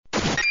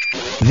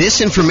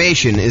This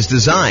information is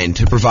designed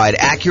to provide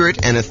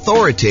accurate and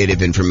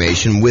authoritative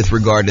information with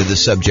regard to the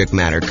subject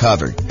matter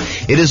covered.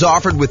 It is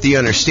offered with the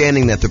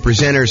understanding that the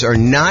presenters are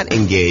not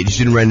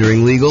engaged in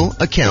rendering legal,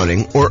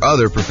 accounting, or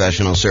other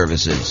professional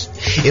services.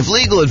 If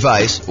legal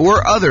advice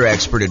or other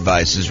expert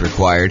advice is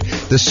required,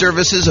 the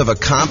services of a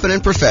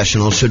competent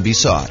professional should be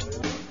sought.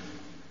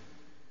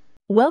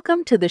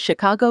 Welcome to the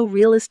Chicago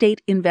Real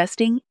Estate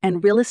Investing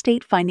and Real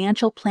Estate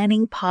Financial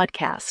Planning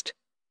Podcast.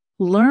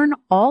 Learn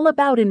all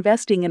about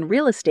investing in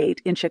real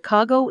estate in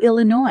Chicago,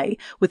 Illinois,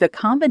 with a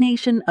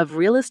combination of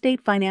real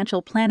estate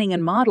financial planning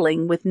and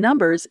modeling with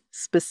numbers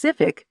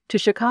specific to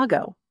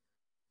Chicago.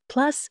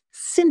 Plus,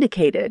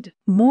 syndicated,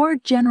 more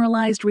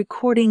generalized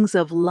recordings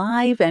of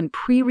live and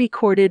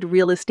pre-recorded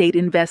real estate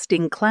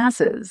investing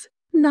classes,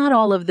 not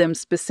all of them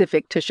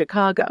specific to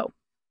Chicago.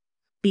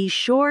 Be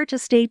sure to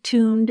stay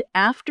tuned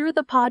after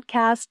the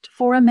podcast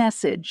for a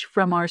message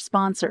from our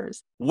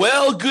sponsors.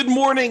 Well, good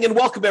morning and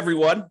welcome,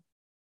 everyone.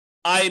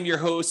 I am your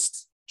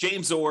host,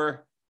 James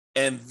Orr,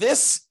 and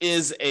this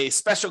is a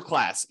special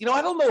class. I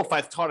don't know if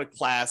I've taught a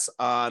class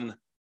on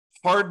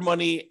hard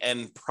money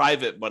and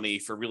private money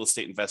for real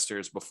estate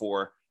investors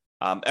before,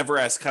 ever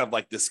as kind of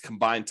like this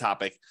combined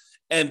topic.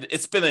 And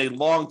it's been a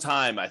long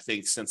time, I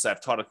think, since I've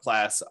taught a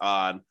class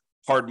on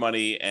hard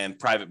money and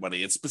private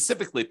money, and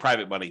specifically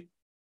private money.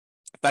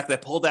 In fact, I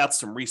pulled out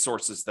some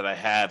resources that I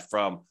had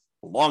from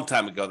a long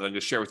time ago that I'm going to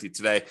share with you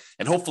today,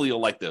 and hopefully you'll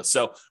like this.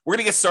 So we're going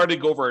to get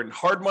started, go over in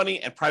hard money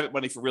and private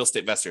money for real estate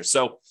investors.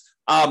 So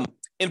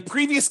in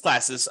previous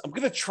classes, I'm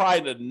going to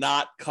try to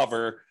not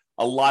cover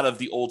a lot of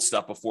the old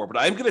stuff before, but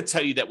I'm going to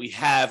tell you that we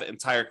have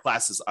entire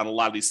classes on a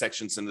lot of these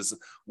sections, and there's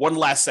one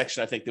last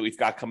section I think that we've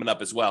got coming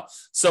up as well.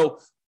 So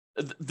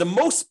the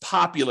most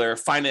popular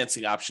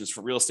financing options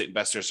for real estate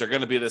investors are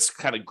going to be this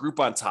kind of group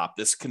on top,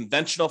 this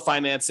conventional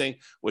financing,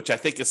 which I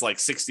think is like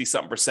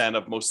 60-something%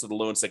 of most of the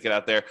loans that get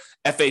out there.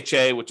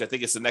 FHA, which I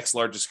think is the next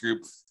largest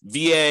group.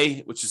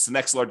 VA, which is the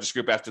next largest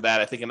group after that,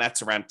 I think, and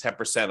that's around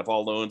 10% of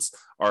all loans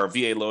are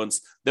VA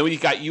loans. Then when you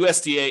got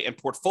USDA and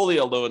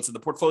portfolio loans, and the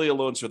portfolio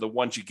loans are the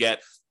ones you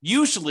get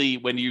usually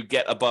when you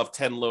get above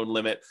 10 loan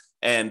limit,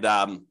 and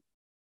or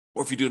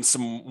if you're doing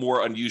some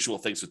more unusual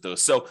things with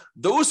those. So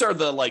those are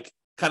the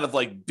kind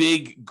of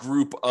big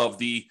group of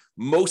the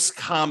most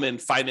common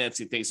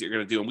financing things that you're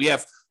going to do. And we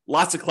have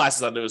lots of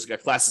classes on those. We've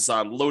got classes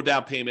on low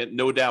down payment,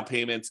 no down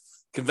payment,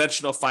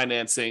 conventional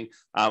financing.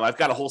 I've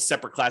got a whole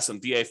separate class on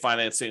VA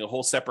financing, a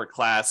whole separate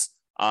class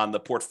on the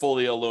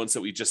portfolio loans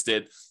that we just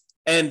did.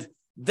 And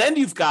then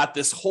you've got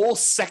this whole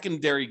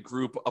secondary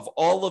group of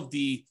all of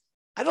the,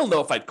 I don't know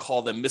if I'd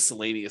call them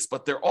miscellaneous,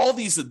 but they're all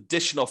these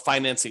additional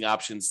financing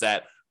options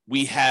that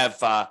we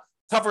have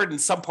covered in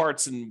some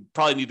parts and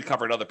probably need to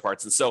cover in other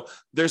parts. And so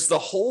there's the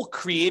whole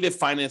creative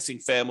financing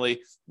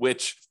family,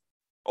 which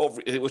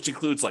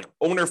includes like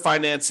owner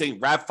financing,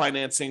 wrap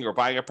financing, or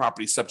buying a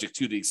property subject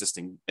to the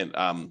existing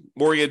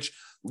mortgage,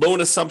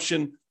 loan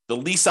assumption, the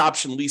lease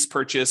option, lease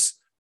purchase,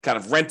 kind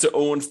of rent to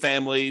own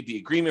family, the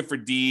agreement for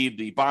deed,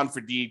 the bond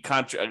for deed,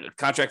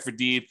 contract for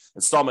deed,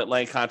 installment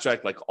land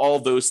contract, like all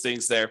those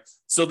things there.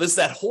 So there's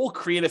that whole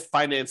creative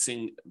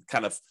financing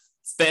kind of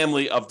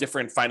family of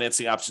different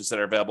financing options that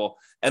are available.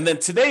 And then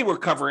today we're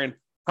covering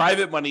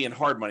private money and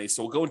hard money.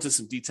 So we'll go into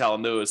some detail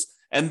on those.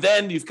 And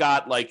then you've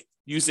got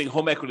using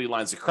home equity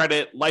lines of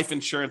credit, life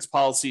insurance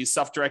policies,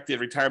 self-directed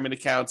retirement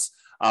accounts,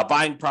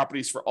 buying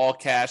properties for all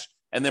cash,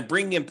 and then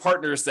bringing in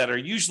partners that are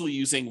usually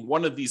using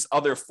one of these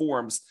other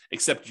forms,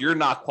 except you're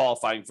not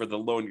qualifying for the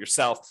loan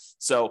yourself.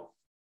 So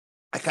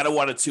I kind of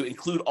wanted to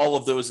include all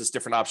of those as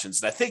different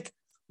options. And I think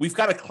we've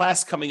got a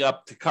class coming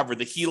up to cover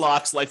the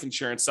HELOCs, life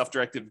insurance,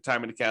 self-directed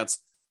retirement accounts,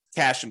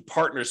 cash, and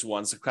partners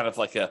ones, kind of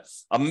like a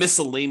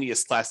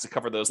miscellaneous class to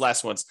cover those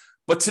last ones.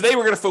 But today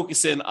we're going to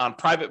focus in on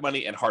private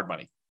money and hard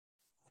money.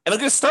 And I'm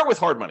going to start with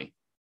hard money.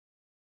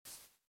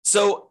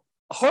 So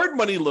hard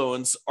money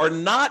loans are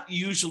not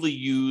usually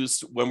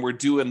used when we're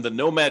doing the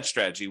nomad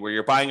strategy, where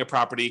you're buying a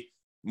property,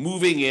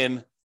 moving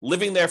in,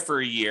 living there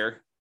for a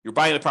year. You're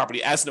buying the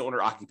property as an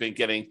owner-occupant,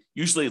 getting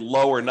usually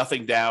low or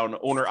nothing down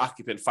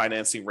owner-occupant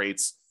financing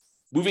rates,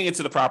 moving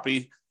into the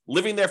property,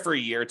 living there for a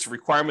year. It's a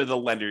requirement of the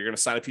lender. You're going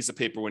to sign a piece of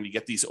paper when you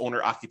get these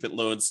owner-occupant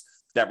loans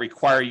that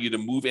require you to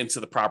move into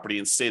the property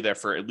and stay there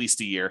for at least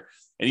a year.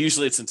 And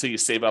usually it's until you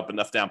save up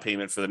enough down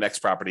payment for the next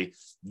property.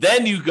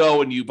 Then you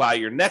go and you buy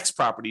your next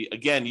property,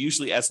 again,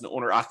 usually as an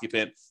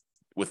owner-occupant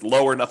with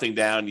low or nothing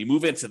down. You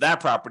move into that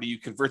property, you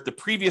convert the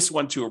previous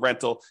one to a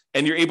rental,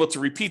 and you're able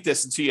to repeat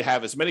this until you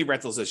have as many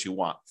rentals as you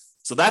want.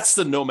 So that's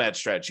the nomad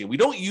strategy. We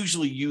don't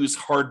usually use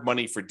hard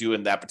money for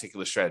doing that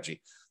particular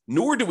strategy,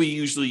 nor do we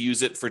usually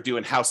use it for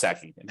doing house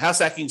hacking. And house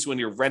hacking is when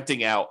you're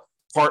renting out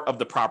part of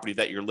the property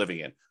that you're living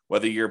in,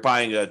 whether you're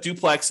buying a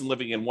duplex and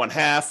living in one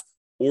half,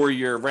 or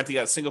you're renting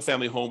out a single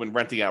family home and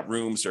renting out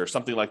rooms or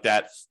something like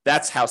that.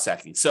 That's house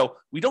hacking. So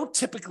we don't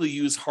typically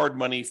use hard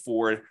money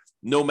for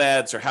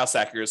nomads or house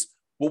hackers.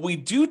 What we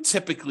do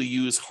typically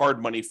use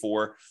hard money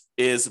for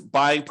is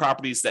buying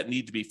properties that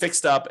need to be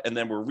fixed up and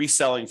then we're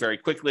reselling very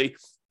quickly,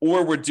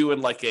 or we're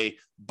doing like a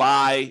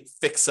buy,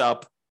 fix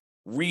up,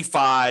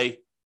 refi,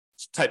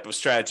 type of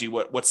strategy,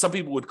 what some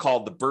people would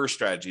call the BRRRR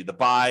strategy, the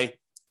buy,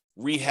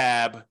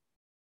 rehab,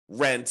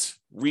 rent,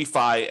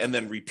 refi, and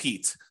then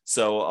repeat.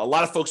 So a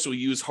lot of folks will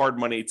use hard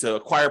money to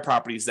acquire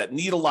properties that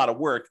need a lot of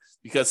work,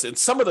 because in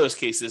some of those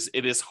cases,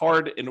 it is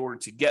hard in order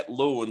to get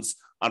loans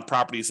on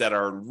properties that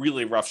are in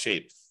really rough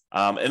shape.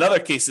 In other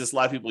cases, a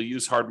lot of people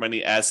use hard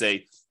money as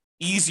a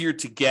easier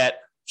to get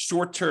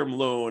short-term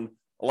loan.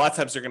 A lot of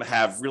times they're going to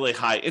have really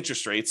high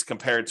interest rates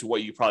compared to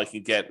what you probably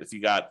can get if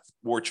you got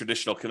more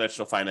traditional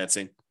conventional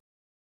financing.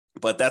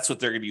 But that's what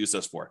they're going to use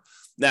those for.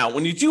 Now,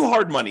 when you do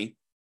hard money,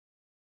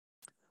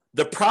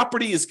 the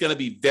property is going to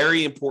be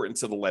very important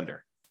to the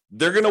lender.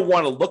 They're going to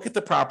want to look at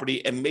the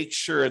property and make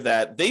sure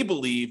that they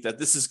believe that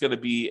this is going to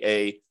be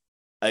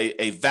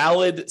a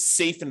valid,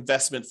 safe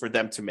investment for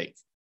them to make.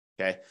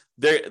 Okay.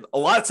 A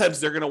lot of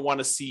times they're going to want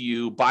to see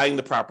you buying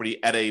the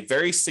property at a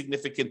very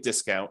significant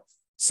discount,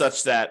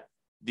 such that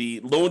the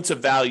loan to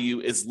value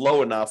is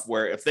low enough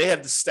where if they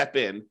had to step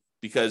in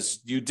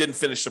because you didn't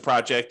finish the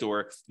project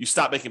or you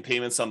stop making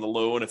payments on the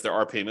loan, if there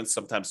are payments,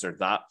 sometimes they're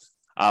not.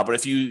 But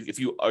if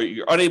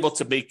you're unable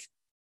to make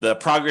the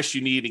progress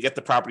you need to get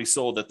the property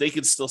sold, that they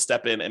can still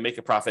step in and make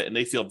a profit, and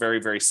they feel very,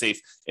 very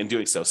safe in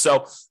doing so.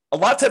 So a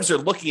lot of times they're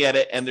looking at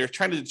it and they're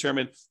trying to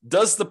determine,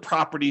 does the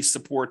property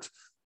support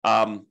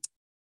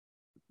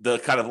the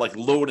kind of like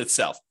loan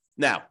itself?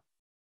 Now,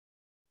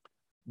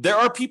 there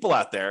are people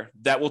out there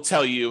that will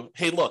tell you,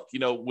 hey, look,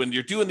 when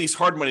you're doing these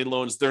hard money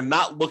loans, they're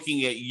not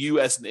looking at you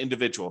as an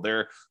individual.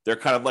 They're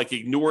kind of like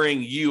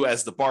ignoring you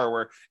as the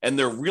borrower, and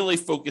they're really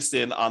focused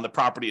in on the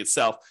property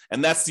itself.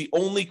 And that's the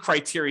only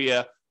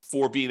criteria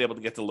for being able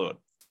to get the loan.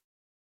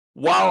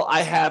 While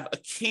I have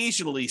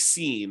occasionally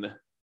seen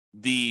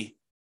the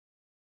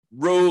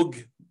rogue,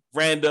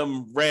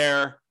 random,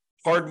 rare,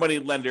 hard money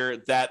lender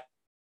that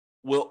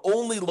will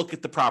only look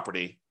at the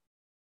property,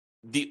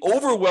 the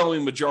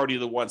overwhelming majority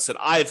of the ones that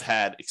I've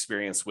had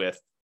experience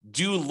with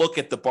do look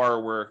at the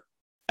borrower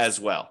as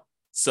well.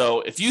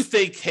 So if you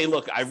think, hey,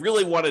 look, I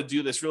really want to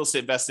do this real estate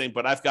investing,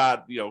 but I've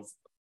got,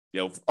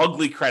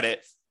 ugly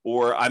credit,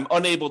 or I'm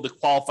unable to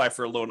qualify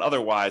for a loan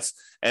otherwise,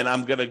 and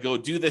I'm going to go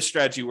do this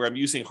strategy where I'm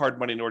using hard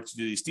money in order to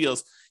do these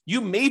deals,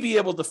 you may be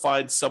able to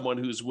find someone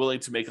who's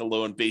willing to make a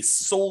loan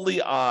based solely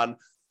on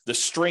the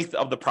strength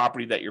of the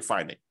property that you're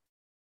finding.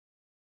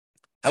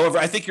 However,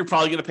 I think you're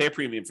probably going to pay a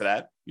premium for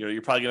that.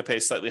 You're probably going to pay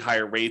slightly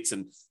higher rates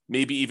and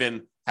maybe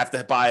even have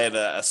to buy at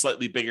a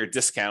slightly bigger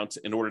discount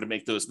in order to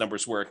make those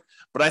numbers work.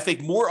 But I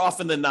think more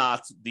often than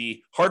not,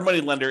 the hard money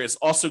lender is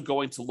also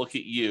going to look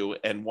at you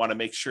and want to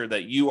make sure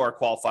that you are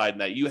qualified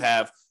and that you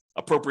have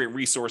appropriate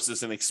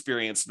resources and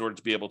experience in order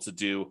to be able to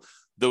do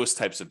those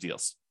types of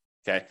deals.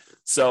 Okay.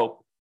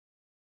 So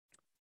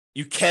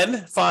you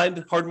can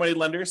find hard money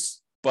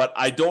lenders, but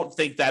I don't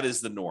think that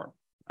is the norm.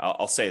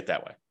 I'll say it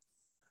that way.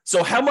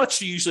 So how much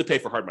do you usually pay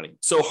for hard money?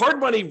 So hard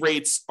money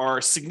rates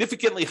are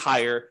significantly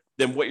higher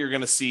than what you're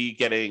going to see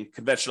getting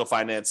conventional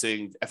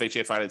financing,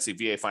 FHA financing,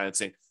 VA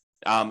financing.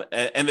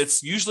 And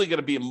it's usually going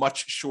to be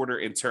much shorter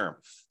in term.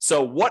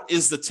 So what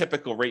is the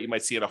typical rate you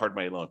might see in a hard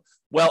money loan?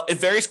 Well, it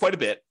varies quite a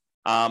bit.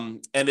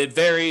 And it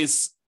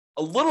varies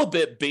a little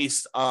bit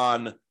based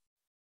on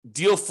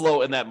deal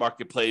flow in that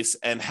marketplace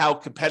and how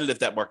competitive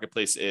that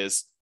marketplace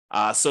is.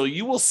 So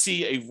you will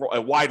see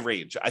a wide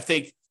range. I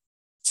think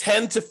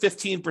 10 to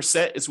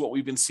 15% is what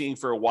we've been seeing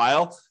for a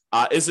while.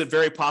 Is it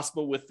very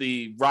possible with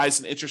the rise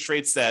in interest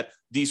rates that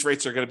these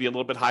rates are going to be a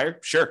little bit higher?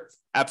 Sure,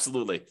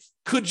 absolutely.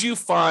 Could you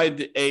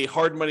find a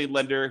hard money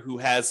lender who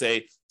has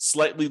a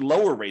slightly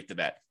lower rate than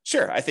that?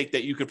 Sure, I think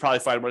that you could probably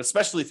find one,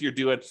 especially if you're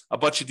doing a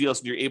bunch of deals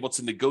and you're able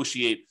to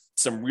negotiate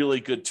some really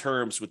good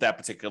terms with that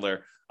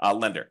particular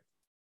lender.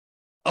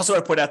 Also,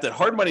 I point out that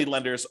hard money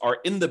lenders are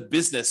in the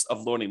business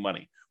of loaning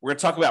money. We're going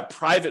to talk about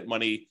private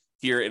money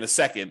here in a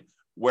second,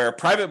 where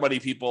private money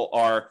people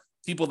are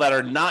people that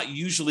are not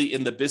usually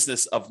in the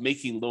business of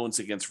making loans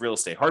against real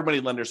estate. Hard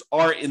money lenders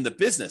are in the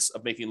business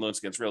of making loans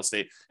against real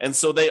estate, and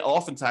so they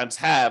oftentimes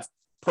have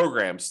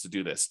programs to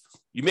do this.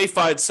 You may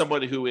find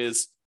someone who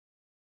is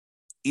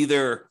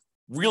either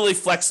really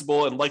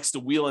flexible and likes to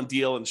wheel and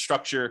deal and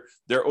structure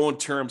their own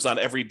terms on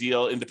every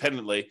deal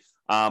independently,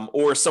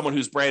 or someone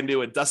who's brand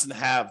new and doesn't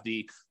have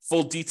the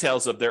full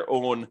details of their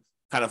own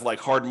kind of like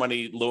hard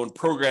money loan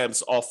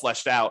programs all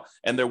fleshed out,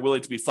 and they're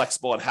willing to be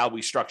flexible on how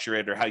we structure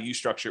it or how you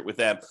structure it with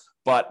them.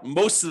 But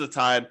most of the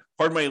time,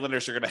 hard money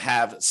lenders are going to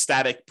have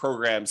static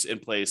programs in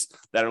place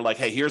that are like,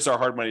 hey, here's our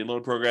hard money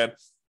loan program.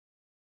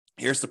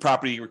 Here's the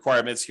property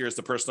requirements. Here's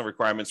the personal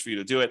requirements for you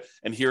to do it.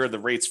 And here are the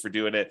rates for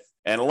doing it.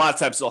 And a lot of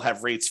times they'll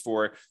have rates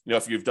for,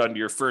 if you've done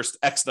your first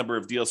X number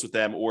of deals with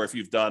them, or if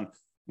you've done,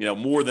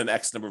 more than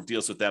X number of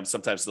deals with them,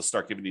 sometimes they'll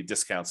start giving you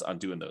discounts on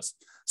doing those.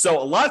 So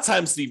a lot of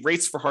times the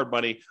rates for hard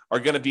money are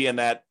going to be in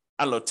that,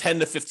 10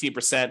 to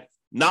 15%.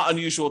 Not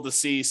unusual to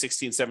see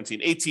 16,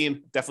 17,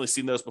 18. Definitely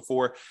seen those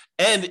before.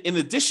 And in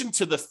addition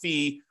to the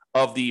fee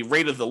of the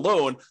rate of the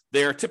loan,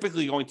 they're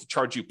typically going to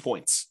charge you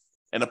points.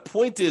 And a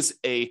point is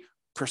a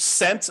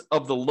percent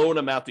of the loan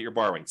amount that you're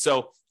borrowing.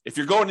 So if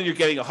you're going and you're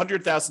getting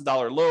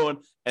 $100,000 loan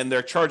and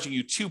they're charging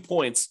you 2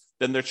 points,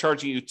 then they're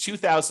charging you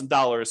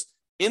 $2,000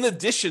 in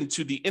addition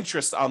to the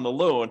interest on the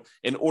loan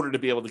in order to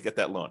be able to get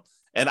that loan.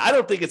 And I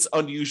don't think it's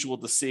unusual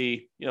to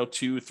see,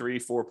 2, 3,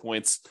 4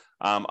 points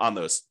on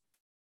those.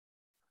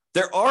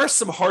 There are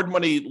some hard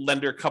money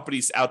lender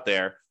companies out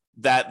there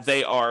that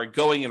they are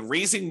going and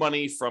raising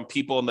money from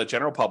people in the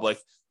general public,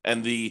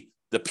 and the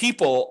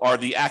people are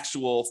the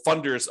actual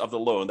funders of the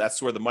loan.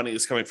 That's where the money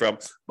is coming from.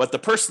 But the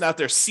person out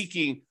there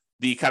seeking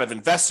the kind of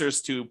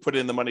investors to put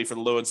in the money for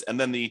the loans, and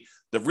then the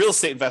real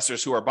estate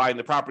investors who are buying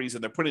the properties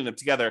and they're putting them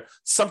together,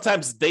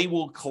 sometimes they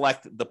will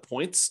collect the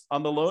points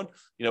on the loan.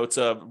 It's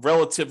a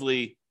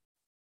relatively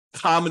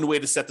common way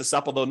to set this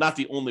up, although not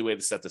the only way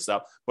to set this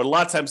up. But a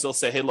lot of times they'll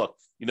say, hey, look,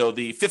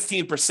 the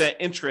 15%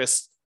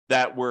 interest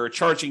that we're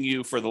charging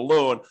you for the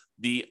loan,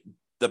 the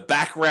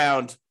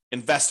background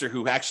investor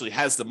who actually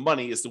has the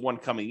money is the one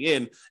coming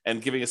in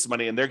and giving us the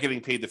money, and they're getting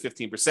paid the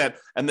 15%.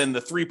 And then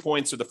the 3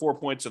 points or the 4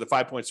 points or the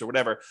 5 points or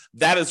whatever,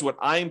 that is what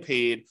I'm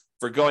paid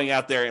for going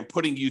out there and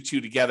putting you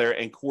two together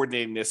and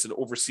coordinating this and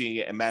overseeing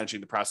it and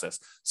managing the process.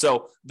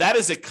 So that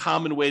is a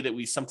common way that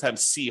we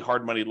sometimes see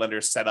hard money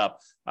lenders set up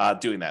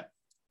doing that.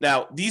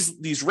 Now,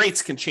 these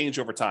rates can change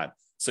over time.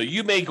 So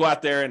you may go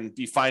out there and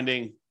be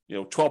finding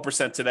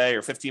 12% today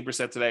or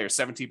 15% today or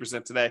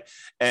 17% today.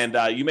 And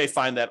you may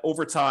find that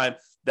over time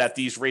that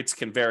these rates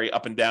can vary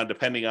up and down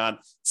depending on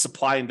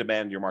supply and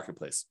demand in your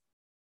marketplace.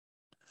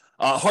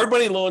 Hard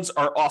money loans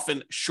are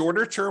often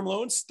shorter term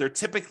loans. They're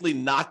typically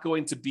not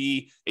going to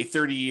be a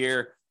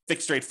 30-year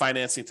fixed rate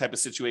financing type of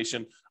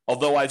situation.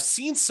 Although I've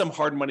seen some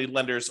hard money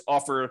lenders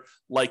offer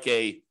like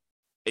a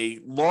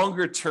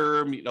longer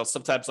term,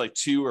 sometimes like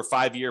 2 or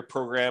 5 year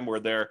program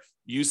where they're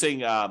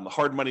using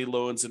hard money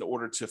loans in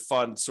order to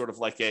fund sort of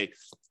like a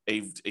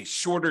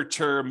shorter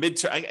term,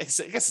 midterm, I guess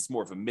it's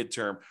more of a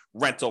midterm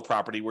rental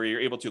property where you're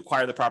able to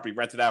acquire the property,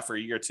 rent it out for a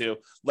year or two,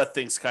 let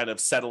things kind of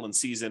settle in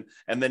season,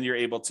 and then you're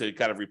able to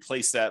kind of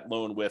replace that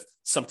loan with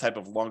some type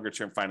of longer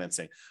term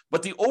financing.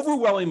 But the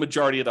overwhelming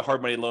majority of the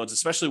hard money loans,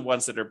 especially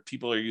ones that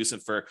people are using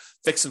for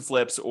fix and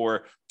flips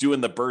or doing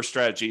the BRRRR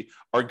strategy,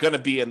 are going to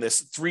be in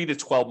this 3 to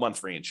 12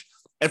 month range.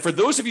 And for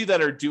those of you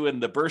that are doing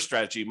the BRRRR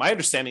strategy, my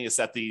understanding is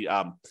that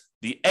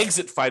the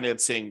exit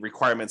financing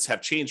requirements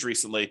have changed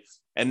recently.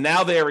 And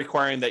now they are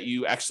requiring that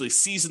you actually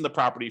season the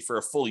property for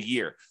a full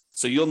year.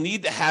 So you'll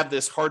need to have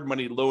this hard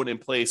money loan in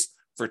place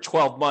for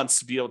 12 months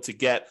to be able to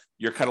get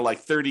your kind of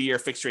like 30-year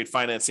fixed rate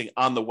financing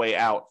on the way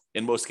out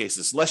in most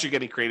cases, unless you're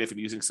getting creative and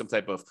using some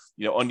type of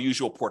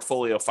unusual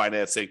portfolio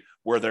financing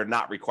where they're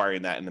not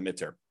requiring that in the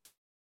midterm.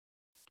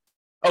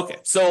 Okay,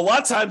 so a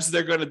lot of times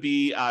they're going to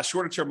be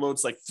shorter term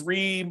loans, like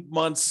 3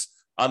 months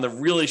on the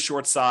really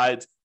short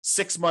side.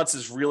 6 months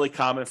is really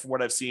common from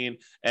what I've seen.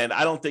 And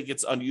I don't think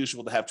it's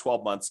unusual to have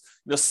 12 months.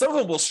 Some of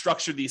them will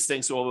structure these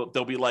things. So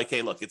they'll be like,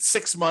 hey, look, it's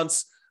 6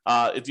 months.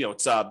 It's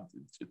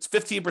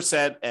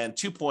 15% and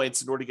 2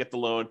 points in order to get the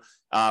loan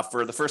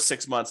for the first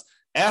 6 months.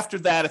 After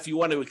that, if you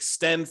want to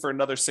extend for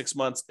another 6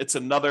 months, it's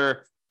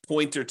another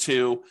point or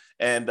two.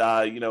 And,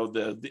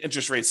 the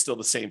interest rate's still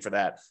the same for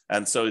that.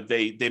 And so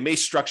they may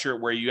structure it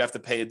where you have to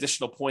pay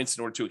additional points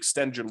in order to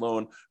extend your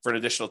loan for an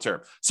additional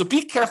term. So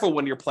be careful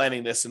when you're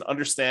planning this and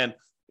understand,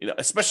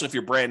 especially if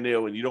you're brand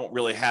new and you don't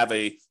really have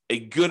a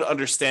good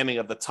understanding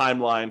of the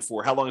timeline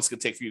for how long it's going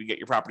to take for you to get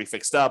your property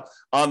fixed up,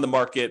 on the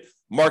market,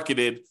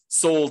 marketed,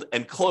 sold,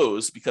 and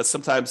closed, because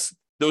sometimes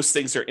those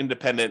things are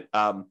independent,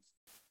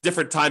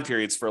 different time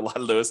periods for a lot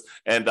of those.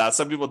 And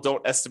some people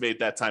don't estimate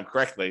that time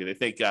correctly. They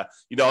think,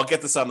 I'll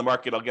get this on the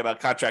market, I'll get a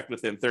contract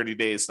within 30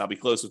 days, and I'll be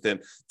closed within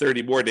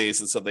 30 more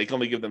days. And so they can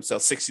only give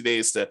themselves 60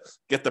 days to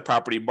get the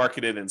property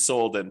marketed and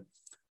sold. And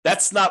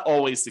that's not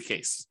always the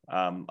case.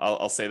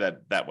 I'll say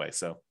that way.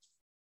 So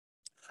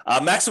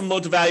maximum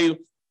loan to value,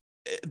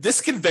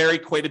 this can vary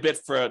quite a bit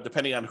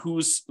depending on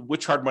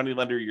which hard money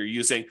lender you're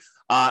using.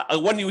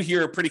 One you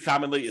hear pretty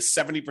commonly is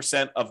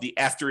 70% of the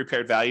after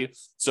repaired value.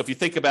 So if you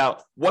think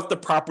about what the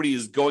property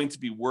is going to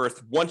be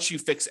worth once you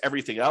fix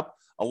everything up,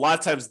 a lot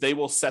of times they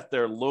will set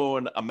their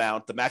loan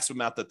amount, the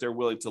maximum amount that they're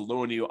willing to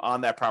loan you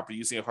on that property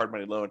using a hard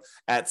money loan,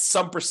 at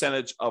some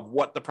percentage of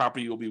what the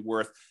property will be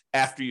worth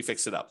after you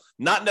fix it up.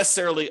 Not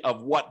necessarily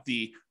of what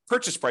the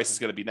purchase price is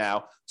going to be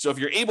now. So if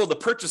you're able to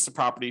purchase the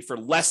property for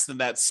less than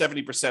that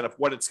 70% of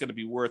what it's going to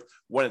be worth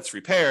when it's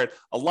repaired,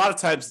 a lot of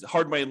times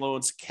hard money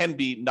loans can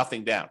be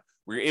nothing down,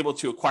 where you're able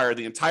to acquire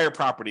the entire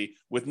property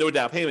with no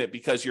down payment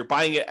because you're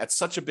buying it at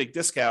such a big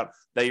discount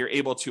that you're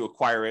able to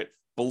acquire it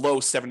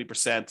below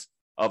 70%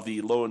 of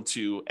the loan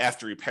to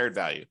after repaired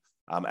value,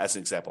 as an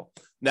example.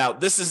 Now,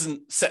 this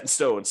isn't set in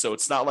stone, so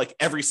it's not like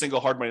every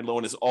single hard money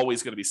loan is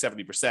always going to be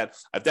 70%.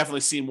 I've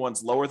definitely seen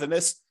ones lower than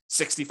this.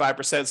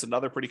 65% is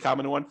another pretty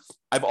common one.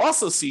 I've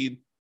also seen,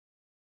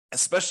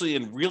 especially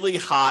in really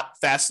hot,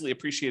 fastly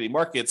appreciating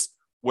markets,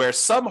 where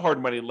some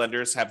hard money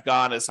lenders have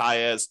gone as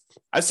high as,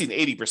 I've seen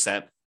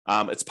 80%.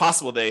 It's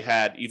possible they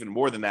had even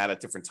more than that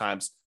at different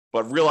times,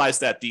 but realize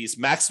that these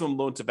maximum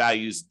loan to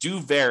values do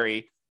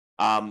vary.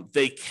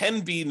 They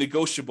can be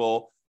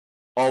negotiable,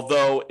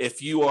 although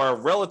if you are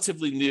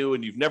relatively new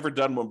and you've never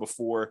done one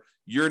before,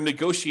 your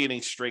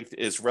negotiating strength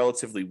is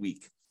relatively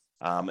weak.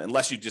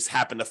 unless you just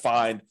happen to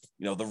find,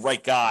 the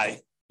right guy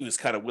who's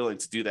kind of willing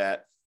to do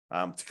that,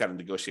 to kind of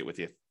negotiate with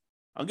you.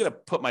 I'm going to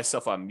put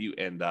myself on mute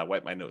and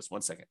wipe my nose.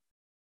 1 second.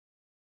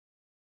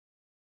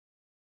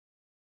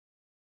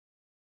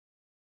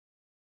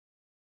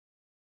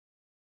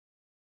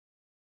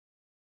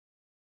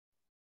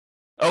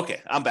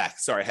 Okay, I'm back.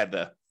 Sorry, I had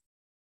to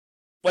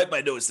wipe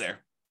my nose there.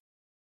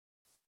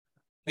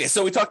 Okay,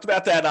 so we talked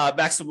about that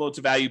maximum loan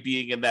to value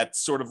being in that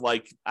sort of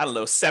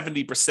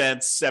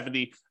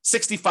 70%,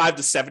 65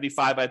 to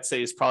 75, I'd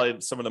say is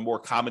probably some of the more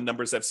common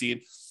numbers I've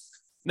seen.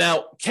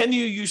 Now, can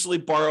you usually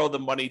borrow the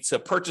money to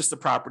purchase the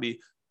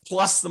property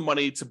plus the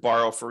money to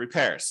borrow for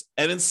repairs?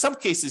 And in some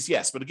cases,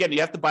 yes. But again,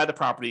 you have to buy the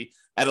property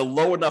at a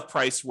low enough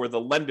price where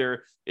the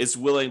lender is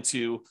willing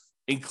to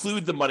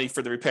include the money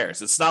for the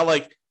repairs. It's not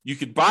like you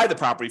could buy the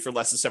property for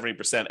less than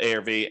 70%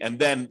 ARV, and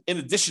then in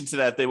addition to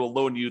that, they will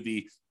loan you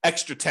the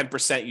extra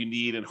 10% you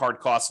need in hard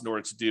costs in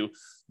order to do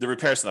the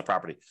repairs on the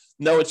property.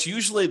 No, it's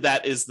usually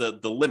that is the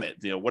limit.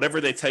 Whatever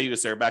they tell you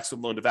is their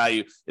maximum loan to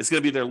value is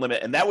going to be their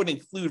limit, and that would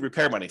include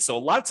repair money. So a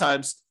lot of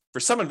times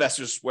for some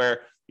investors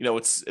where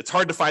it's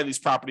hard to find these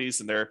properties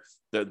and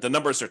the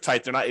numbers are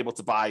tight, they're not able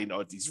to buy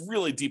these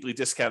really deeply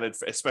discounted,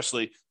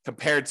 especially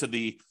compared to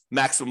the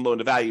maximum loan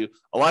to value.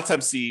 A lot of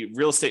times the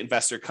real estate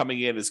investor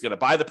coming in is going to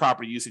buy the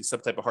property using some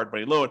type of hard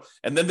money loan,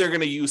 and then they're going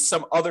to use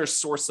some other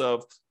source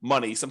of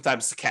money,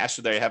 sometimes the cash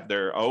that they have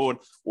their own,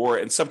 or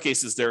in some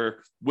cases they're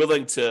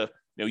willing to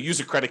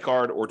use a credit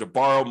card or to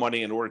borrow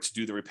money in order to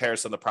do the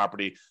repairs on the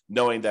property,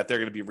 knowing that they're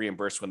going to be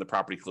reimbursed when the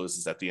property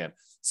closes at the end.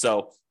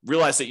 So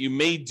realize that you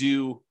may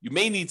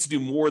need to do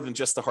more than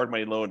just the hard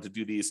money loan to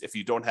do these if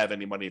you don't have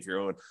any money of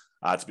your own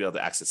to be able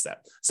to access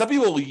that. Some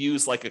people will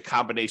use a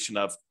combination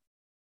of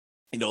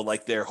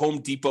their Home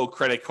Depot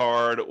credit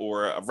card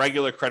or a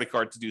regular credit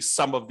card to do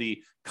some of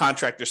the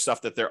contractor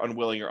stuff that they're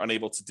unwilling or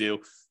unable to do.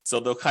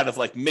 So they'll kind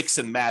of mix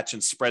and match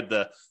and spread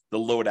the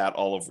load out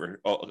all over,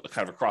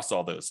 kind of across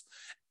all those.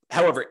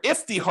 However,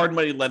 if the hard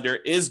money lender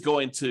is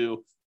going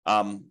to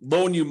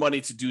loan you money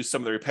to do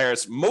some of the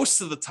repairs,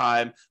 most of the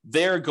time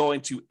they're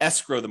going to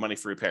escrow the money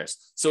for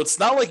repairs. So it's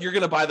not like you're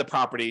going to buy the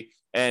property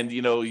and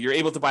you're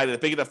able to buy it at a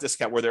big enough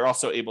discount where they're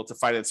also able to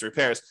finance the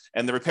repairs,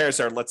 and the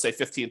repairs are, let's say,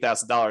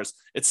 $15,000.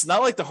 It's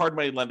not like the hard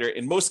money lender,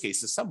 in most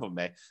cases, some of them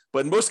may,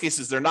 but in most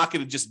cases, they're not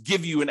going to just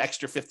give you an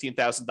extra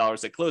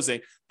 $15,000 at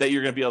closing that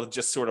you're going to be able to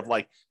just sort of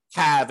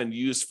have and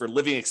use for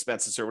living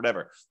expenses or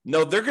whatever.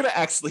 No, they're going to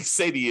actually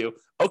say to you,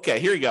 okay,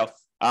 here you go.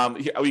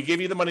 We gave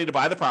you the money to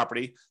buy the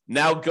property.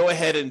 Now go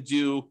ahead and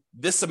do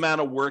this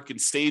amount of work in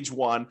stage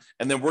one,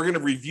 and then we're going to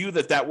review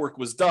that work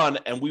was done,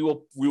 and we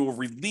will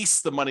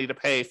release the money to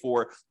pay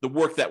for the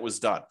work that was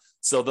done.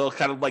 So they'll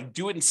kind of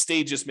do it in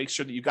stages, make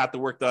sure that you got the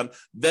work done.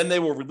 Then they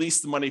will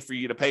release the money for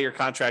you to pay your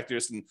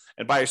contractors and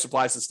buy your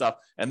supplies and stuff.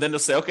 And then they'll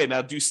say, okay,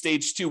 now do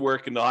stage 2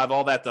 work, and they'll have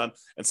all that done.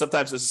 And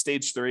sometimes there's a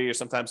stage 3, or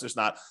sometimes there's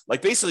not.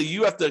 Basically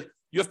you have to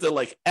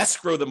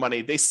escrow the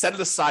money. They set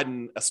it aside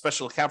in a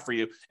special account for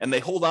you, and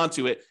they hold on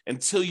to it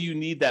until you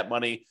need that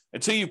money,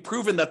 until you've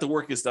proven that the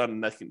work is done,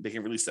 and they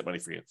can release that money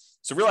for you.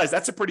 So realize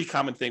that's a pretty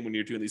common thing when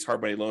you're doing these hard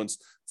money loans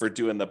for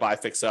doing the buy,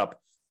 fix up,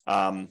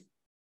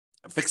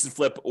 fix and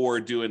flip, or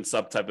doing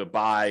some type of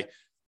buy,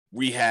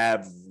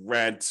 rehab,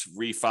 rent,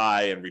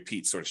 refi, and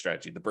repeat sort of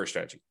strategy, the BRRRR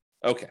strategy.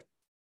 Okay.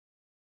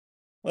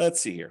 Let's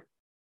see here.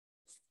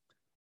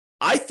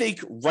 I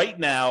think right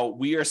now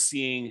we are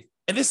seeing,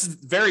 and this is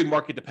very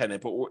market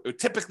dependent, but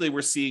typically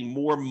we're seeing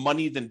more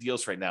money than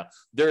deals right now.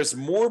 There's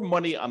more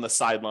money on the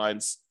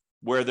sidelines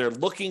where they're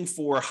looking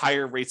for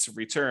higher rates of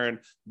return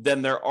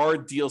than there are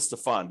deals to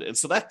fund. And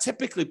so that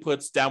typically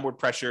puts downward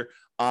pressure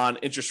on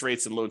interest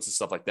rates and loans and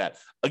stuff like that.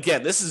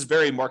 Again, this is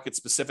very market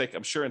specific.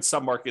 I'm sure in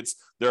some markets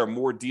there are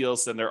more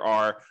deals than there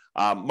are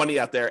money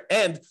out there.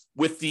 And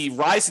with the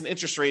rise in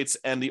interest rates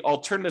and the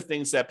alternative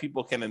things that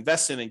people can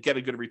invest in and get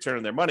a good return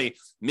on their money,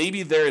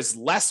 maybe there is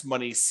less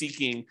money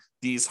seeking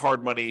these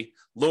hard money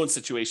loan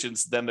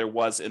situations than there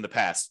was in the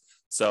past.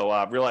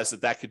 So realize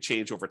that could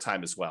change over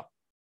time as well.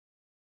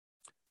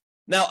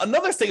 Now,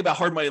 another thing about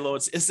hard money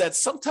loans is that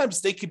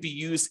sometimes they could be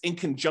used in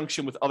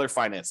conjunction with other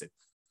financing.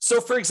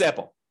 So for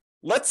example,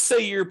 let's say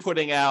you're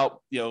putting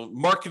out,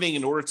 marketing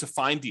in order to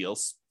find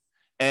deals,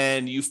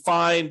 and you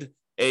find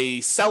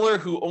a seller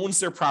who owns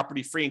their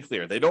property free and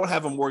clear. They don't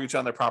have a mortgage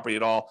on their property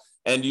at all.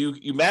 And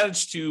you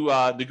manage to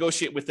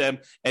negotiate with them,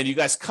 and you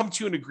guys come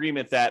to an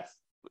agreement that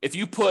if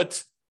you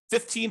put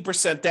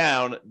 15%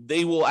 down,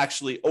 they will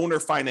actually owner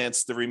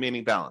finance the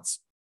remaining balance.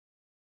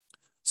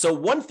 So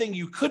one thing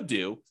you could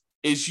do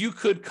is you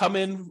could come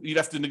in, you'd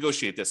have to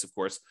negotiate this, of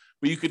course,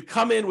 but you could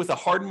come in with a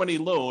hard money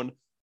loan,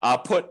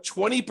 put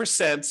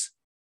 20%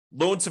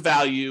 loan to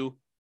value,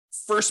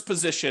 first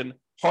position,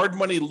 hard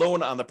money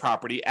loan on the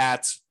property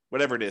at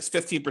whatever it is,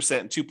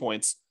 15% and 2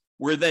 points,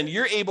 where then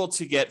you're able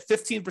to get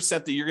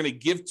 15% that you're going to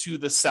give to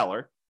the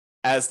seller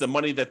as the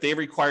money that they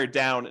require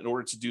down in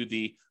order to do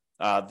the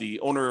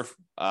owner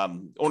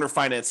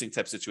financing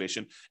type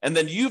situation. And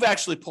then you've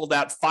actually pulled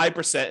out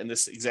 5% in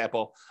this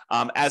example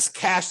as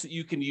cash that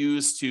you can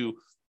use to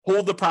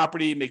hold the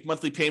property, make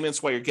monthly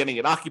payments while you're getting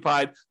it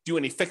occupied, do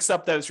any fix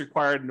up that is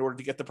required in order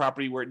to get the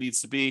property where it needs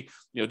to be,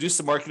 do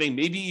some marketing,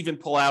 maybe even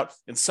pull out,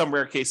 in some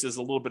rare cases,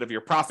 a little bit of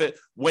your profit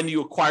when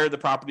you acquire the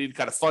property to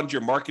kind of fund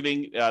your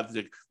marketing,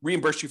 to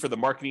reimburse you for the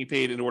marketing you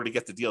paid in order to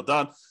get the deal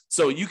done.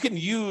 So you can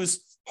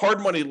use hard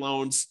money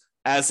loans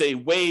as a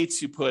way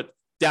to put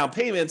down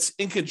payments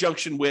in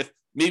conjunction with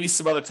maybe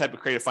some other type of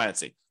creative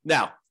financing.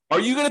 Now, are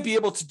you going to be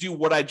able to do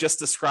what I just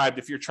described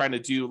if you're trying to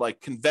do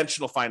like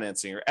conventional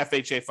financing or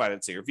FHA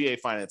financing or VA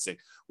financing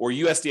or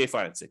USDA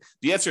financing?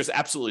 The answer is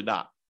absolutely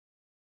not.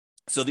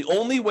 So the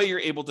only way you're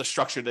able to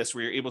structure this,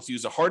 where you're able to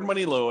use a hard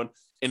money loan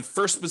in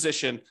first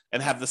position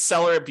and have the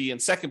seller be in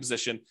second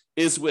position,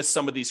 is with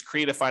some of these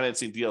creative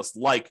financing deals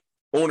like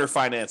owner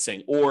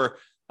financing, or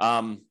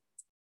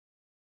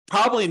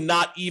probably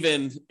not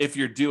even if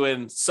you're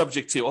doing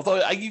subject to,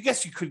 although I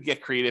guess you could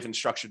get creative and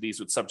structure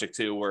these with subject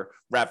to or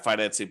wrap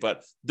financing,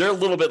 but they're a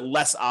little bit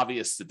less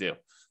obvious to do.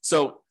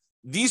 So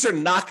these are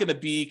not going to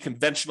be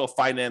conventional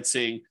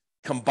financing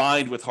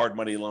combined with hard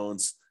money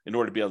loans in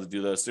order to be able to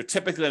do those. They're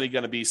typically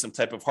going to be some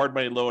type of hard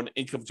money loan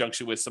in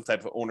conjunction with some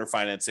type of owner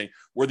financing,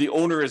 where the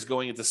owner is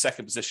going into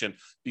second position,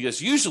 because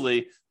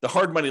usually the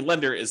hard money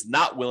lender is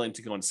not willing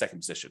to go in second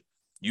position.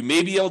 You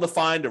may be able to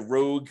find a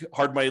rogue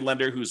hard money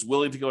lender who's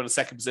willing to go in a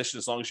second position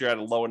as long as you're at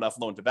a low enough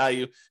loan to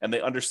value and they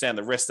understand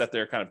the risk that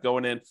they're kind of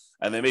going in,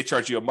 and they may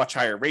charge you a much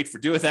higher rate for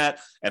doing that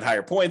and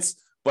higher points.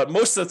 But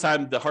most of the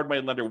time, the hard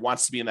money lender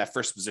wants to be in that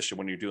first position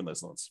when you're doing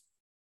those loans.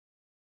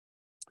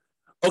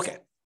 Okay,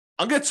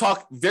 I'm going to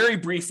talk very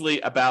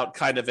briefly about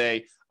kind of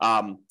a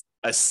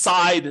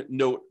side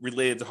note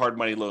related to hard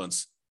money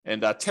loans.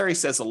 And Terry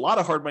says a lot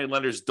of hard money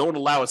lenders don't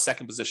allow a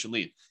second position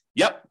lead.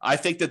 Yep, I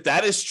think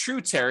that is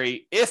true,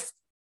 Terry. If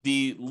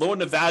the loan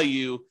to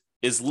value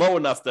is low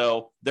enough,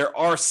 though, there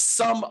are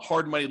some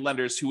hard money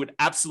lenders who would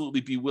absolutely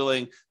be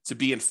willing to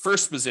be in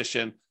first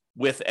position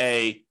with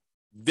a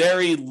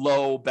very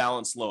low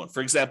balance loan.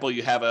 For example,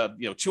 you have a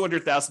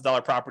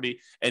 $200,000 property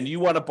and you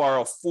want to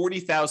borrow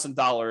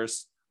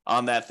 $40,000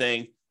 on that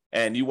thing,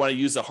 and you want to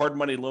use a hard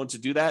money loan to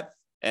do that,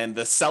 and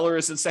the seller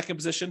is in second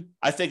position.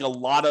 I think a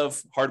lot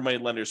of hard money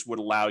lenders would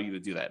allow you to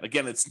do that.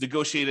 Again, it's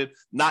negotiated.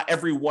 Not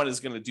everyone is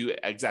going to do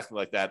exactly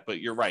like that, but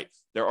you're right.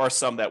 There are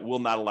some that will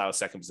not allow a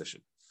second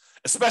position,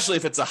 especially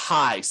if it's a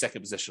high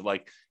second position.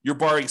 Like you're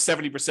borrowing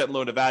 70%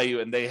 loan to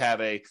value and they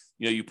have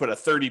you put a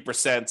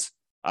 30%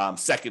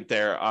 second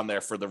there on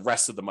there for the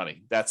rest of the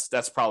money.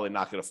 That's probably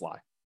not going to fly.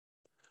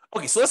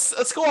 Okay, so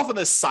let's go off on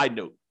this side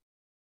note.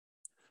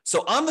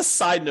 So on the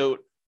side note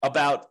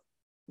about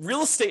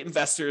real estate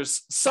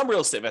investors, some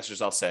real estate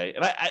investors, I'll say,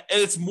 and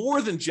it's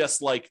more than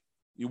just like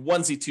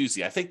onesie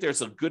twosie. I think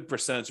there's a good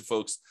percentage of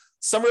folks,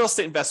 some real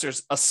estate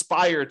investors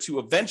aspire to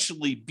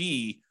eventually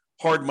be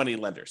hard money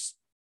lenders.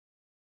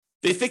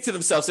 They think to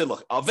themselves, say,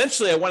 look,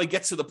 eventually I want to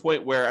get to the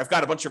point where I've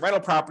got a bunch of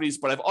rental properties,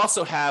 but I've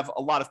also have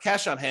a lot of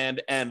cash on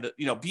hand, and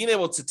being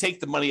able to take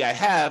the money I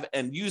have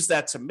and use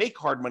that to make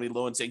hard money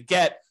loans and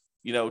get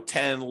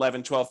 10,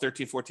 11, 12,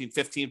 13, 14,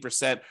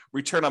 15%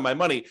 return on my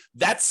money.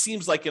 That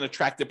seems like an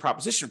attractive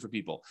proposition for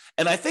people.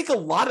 And I think a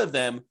lot of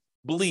them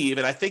believe,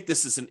 and I think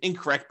this is an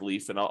incorrect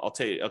belief, and I'll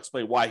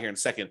explain why here in a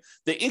second.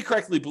 They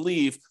incorrectly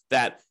believe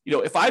that,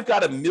 if I've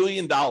got $1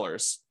 million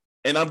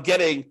and I'm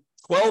getting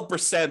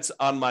 12%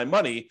 on my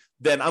money,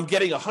 then I'm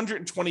getting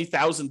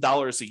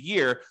 $120,000 a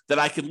year that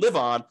I can live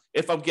on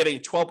if I'm getting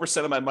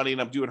 12% of my money and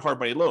I'm doing hard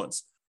money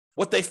loans.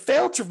 What they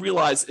fail to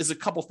realize is a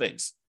couple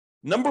things.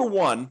 Number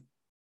one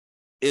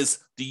is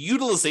the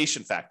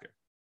utilization factor.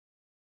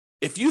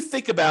 If you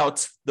think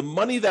about the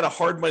money that a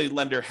hard money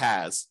lender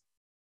has,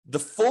 the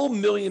full $1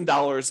 million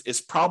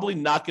is probably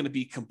not going to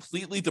be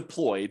completely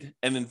deployed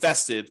and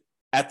invested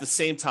at the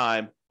same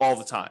time all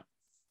the time.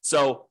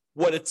 So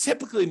what it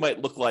typically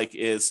might look like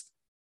is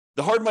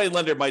the hard money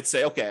lender might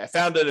say, okay, I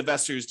found an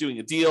investor who's doing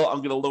a deal. I'm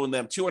going to loan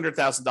them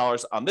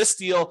 $200,000 on this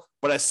deal,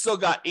 but I still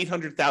got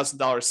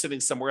 $800,000 sitting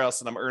somewhere else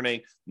and I'm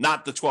earning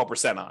not the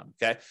 12% on,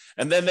 okay?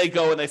 And then they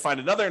go and they find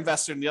another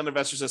investor, and the other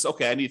investor says,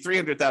 okay, I need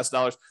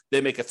 $300,000. They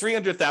make a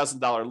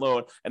 $300,000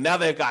 loan, and now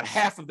they've got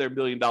half of their $1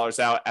 million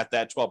out at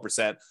that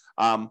 12%.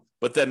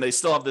 But then they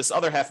still have this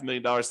other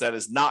 $500,000 that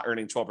is not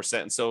earning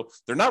 12%. And so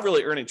they're not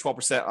really earning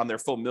 12% on their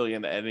full $1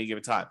 million at any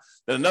given time.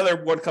 Then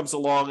another one comes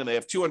along and they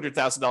have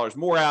 $200,000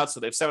 more out.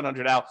 So they have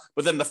 $700,000 out,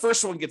 but then the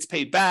first one gets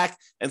paid back.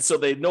 And so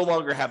they no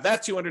longer have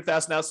that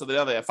 $200,000 out. So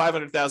now they have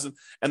 $500,000.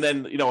 And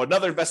then,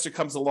 another investor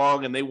comes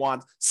along and they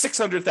want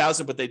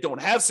 $600,000, but they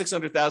don't have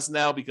 $600,000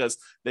 now because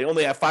they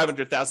only have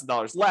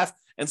 $500,000 left.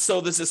 And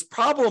so there's this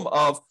problem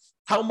of,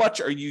 how much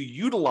are you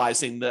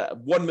utilizing the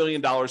 $1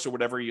 million or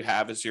whatever you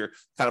have as your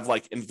kind of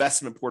like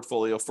investment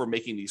portfolio for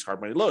making these hard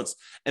money loans?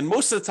 And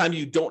most of the time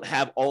you don't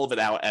have all of it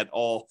out at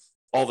all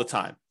the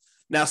time.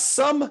 Now,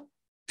 some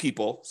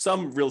people,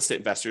 some real estate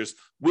investors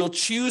will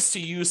choose to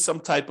use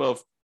some type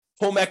of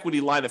home equity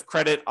line of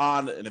credit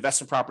on an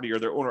investment property or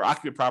their owner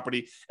occupied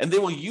property, and they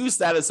will use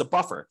that as a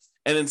buffer.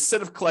 And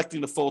instead of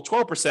collecting the full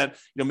 12%,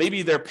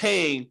 maybe they're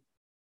paying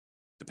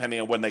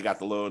depending on when they got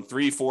the loan,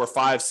 3, 4,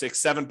 5,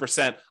 6,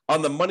 7%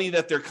 on the money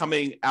that they're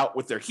coming out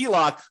with their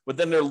HELOC, but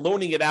then they're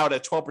loaning it out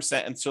at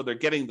 12%. And so they're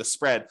getting the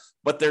spread,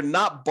 but they're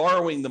not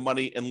borrowing the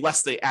money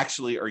unless they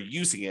actually are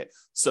using it.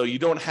 So you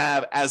don't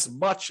have as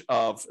much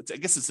of, I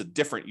guess it's a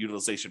different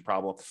utilization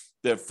problem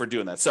for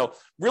doing that. So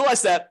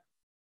realize that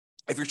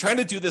if you're trying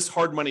to do this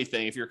hard money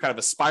thing, if you're kind of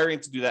aspiring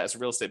to do that as a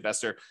real estate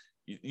investor,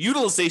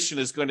 utilization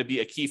is going to be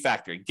a key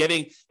factor.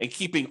 Getting and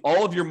keeping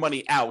all of your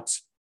money out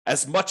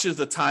as much of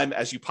the time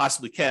as you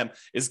possibly can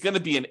is going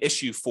to be an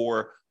issue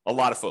for a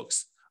lot of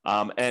folks.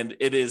 And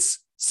it is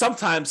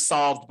sometimes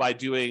solved by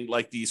doing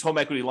like these home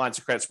equity lines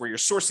of credits where you're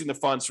sourcing the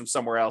funds from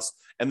somewhere else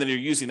and then you're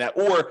using that,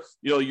 or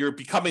you're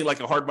becoming like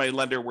a hard money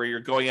lender where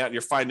you're going out and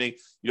you're finding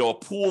a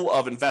pool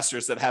of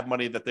investors that have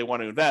money that they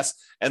want to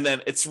invest, and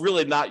then it's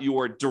really not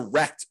your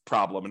direct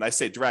problem. And I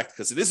say direct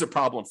because it is a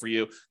problem for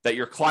you that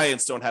your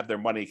clients don't have their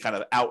money kind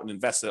of out and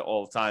invested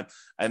all the time,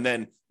 and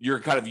then you're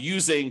kind of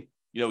using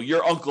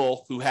your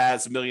uncle who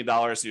has $1 million,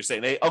 you're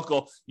saying, hey,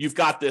 uncle, you've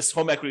got this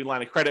home equity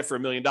line of credit for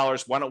 $1 million.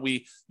 Why don't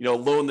we,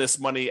 loan this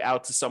money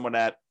out to someone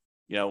at,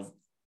 12%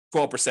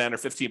 or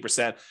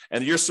 15%.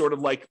 And you're sort of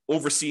like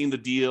overseeing the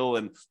deal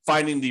and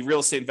finding the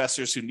real estate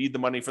investors who need the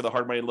money for the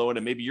hard money loan.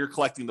 And maybe you're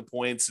collecting the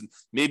points and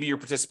maybe you're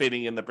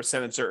participating in the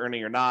percentage they're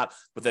earning or not.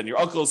 But then your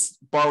uncle's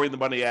borrowing the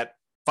money at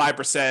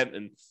 5%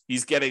 and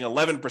he's getting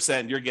 11%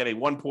 and you're getting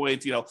 1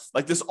 point,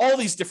 like there's all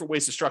these different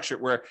ways to structure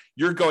it where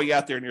you're going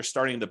out there and you're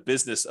starting the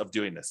business of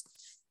doing this.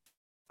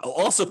 I'll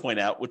also point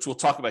out, which we'll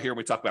talk about here when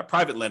we talk about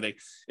private lending,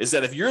 is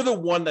that if you're the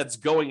one that's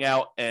going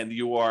out and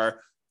you are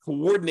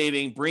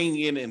coordinating, bringing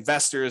in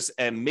investors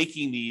and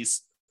making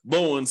these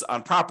loans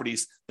on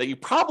properties, that you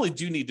probably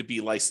do need to be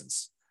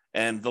licensed.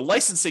 And the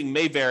licensing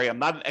may vary. I'm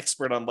not an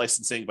expert on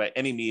licensing by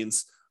any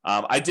means.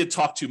 I did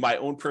talk to my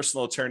own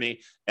personal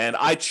attorney, and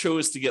I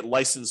chose to get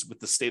licensed with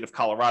the state of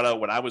Colorado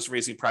when I was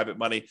raising private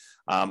money.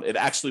 It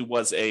actually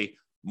was a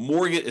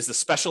mortgage, is a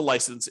special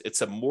license.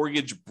 It's a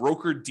mortgage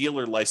broker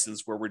dealer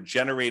license where we're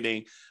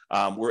generating,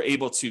 we're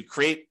able to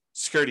create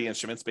security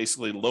instruments,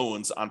 basically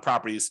loans on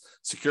properties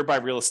secured by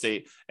real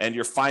estate, and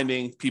you're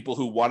finding people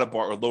who want to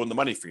borrow or loan the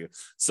money for you.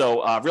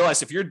 So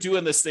realize if you're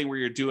doing this thing where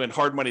you're doing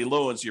hard money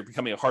loans, you're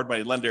becoming a hard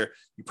money lender,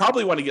 you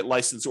probably want to get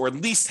licensed or at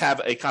least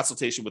have a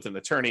consultation with an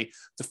attorney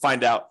to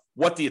find out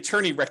what the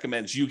attorney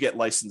recommends you get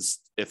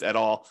licensed, if at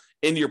all,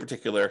 in your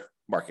particular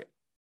market.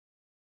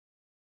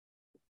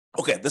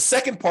 Okay, the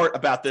second part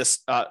about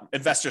this,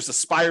 investors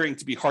aspiring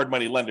to be hard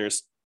money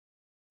lenders,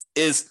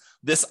 is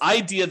this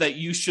idea that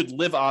you should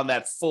live on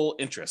that full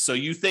interest. So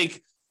you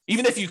think,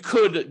 even if you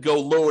could go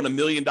loan $1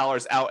 million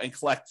out and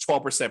collect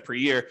 12% per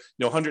year,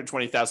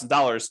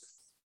 $120,000,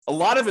 a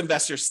lot of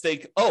investors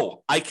think,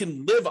 oh, I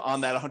can live on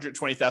that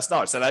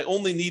 $120,000, and I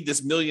only need this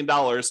 $1 million,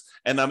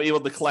 and I'm able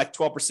to collect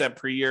 12%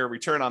 per year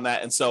return on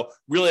that. And so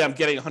really I'm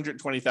getting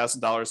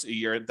 $120,000 a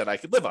year that I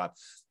could live on.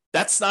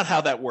 That's not how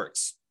that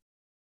works.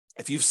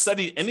 If you've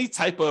studied any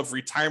type of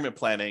retirement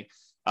planning,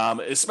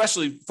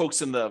 especially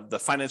folks in the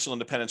financial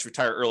independence,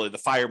 retire early, the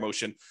FIRE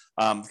motion,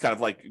 kind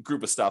of like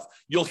group of stuff,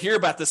 you'll hear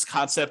about this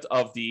concept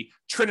of the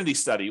Trinity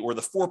study or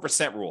the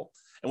 4% rule.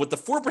 And what the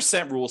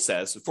 4% rule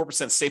says, the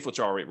 4% safe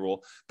withdrawal rate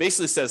rule,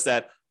 basically says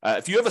that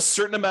if you have a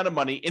certain amount of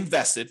money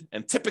invested,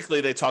 and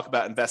typically they talk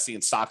about investing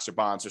in stocks or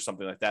bonds or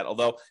something like that,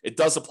 although it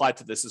does apply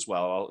to this as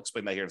well. I'll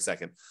explain that here in a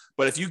second.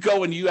 But if you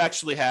go and you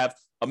actually have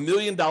 $1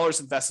 million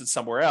invested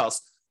somewhere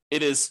else,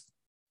 it is,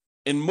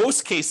 in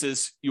most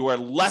cases, you are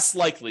less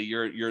likely,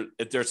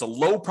 there's a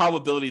low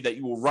probability that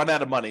you will run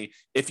out of money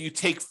if you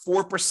take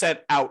 4%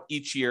 out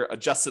each year,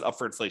 adjusted up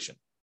for inflation.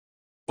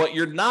 But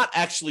you're not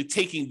actually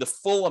taking the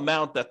full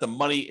amount that the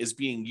money is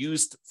being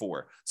used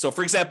for. So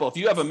for example, if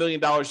you have $1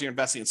 million you're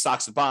investing in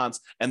stocks and bonds,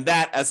 and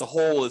that as a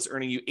whole is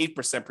earning you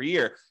 8% per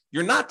year,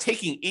 you're not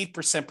taking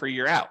 8% per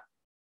year out.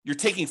 You're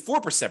taking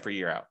 4% per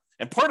year out.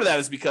 And part of that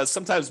is because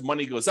sometimes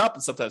money goes up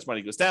and sometimes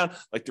money goes down.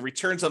 Like the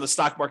returns on the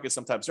stock market,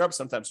 sometimes are up,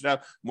 sometimes are down.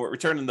 More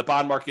return in the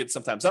bond market,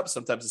 sometimes up,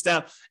 sometimes it's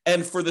down.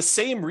 And for the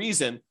same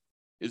reason,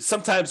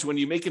 sometimes when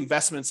you make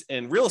investments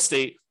in real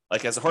estate,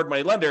 like as a hard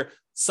money lender,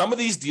 some of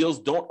these deals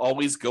don't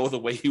always go the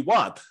way you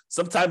want.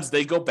 Sometimes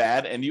they go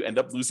bad and you end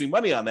up losing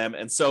money on them.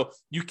 And so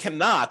you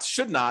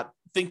should not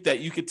think that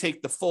you could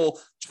take the full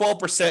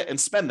 12% and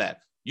spend that.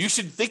 You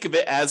should think of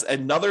it as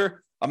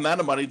another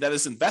amount of money that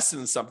is invested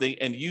in something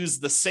and use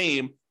the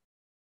same,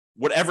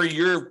 whatever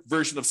your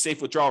version of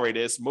safe withdrawal rate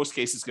is. Most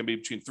cases it's going to be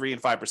between 3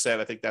 and 5%.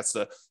 I think that's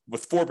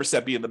with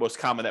 4% being the most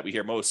common that we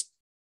hear most.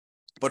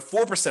 But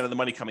 4% of the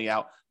money coming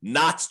out,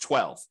 not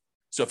 12.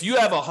 So if you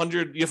have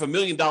 $1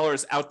 million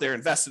out there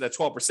invested at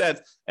 12%,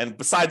 and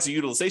besides the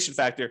utilization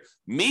factor,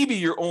 maybe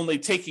you're only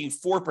taking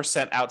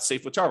 4% out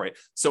safe withdrawal rate.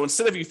 So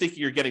instead of you thinking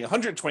you're getting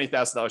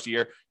 $120,000 a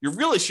year, you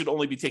really should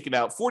only be taking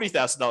out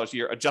 $40,000 a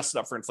year, adjusted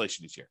up for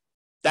inflation each year.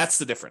 That's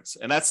the difference.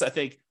 And that's, I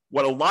think,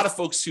 what a lot of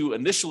folks who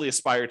initially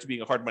aspire to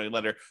being a hard money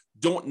lender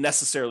don't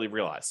necessarily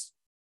realize.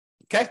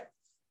 Okay.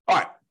 All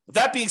right. With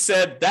that being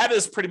said, that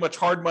is pretty much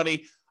hard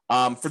money.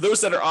 For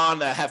those that are on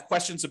that have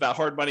questions about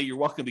hard money, you're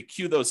welcome to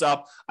queue those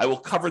up. I will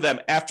cover them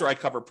after I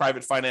cover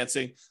private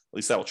financing. At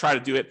least I will try to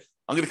do it.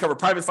 I'm going to cover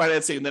private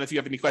financing, and then if you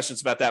have any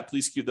questions about that,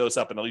 please queue those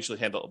up, and I'll usually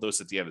handle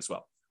those at the end as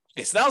well.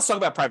 Okay, so now let's talk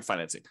about private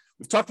financing.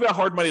 We've talked about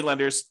hard money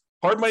lenders.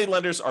 Hard money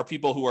lenders are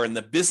people who are in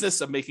the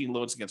business of making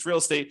loans against real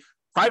estate.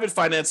 Private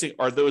financing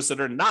are those that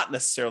are not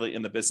necessarily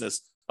in the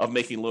business of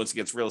making loans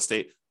against real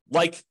estate,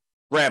 like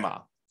grandma.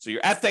 So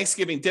you're at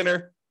Thanksgiving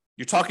dinner,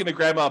 you're talking to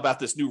grandma about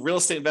this new real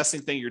estate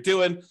investing thing you're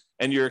doing,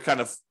 and you're kind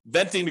of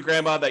venting to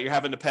grandma that you're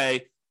having to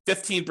pay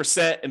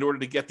 15% in order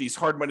to get these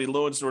hard money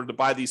loans in order to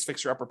buy these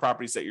fixer-upper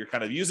properties that you're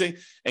kind of using.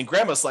 And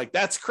grandma's like,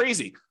 that's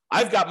crazy.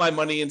 I've got my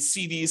money in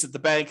CDs at the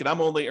bank, and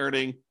I'm only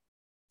earning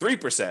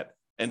 3%.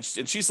 And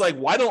she's like,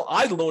 why don't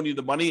I loan you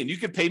the money and you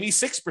can pay me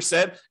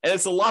 6%? And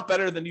it's a lot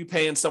better than you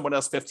paying someone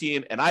else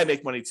 15, and I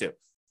make money too.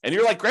 And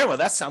you're like, grandma,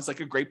 that sounds like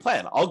a great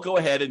plan. I'll go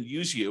ahead and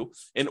use you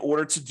in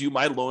order to do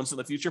my loans in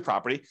the future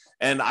property.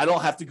 And I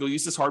don't have to go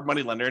use this hard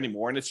money lender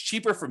anymore. And it's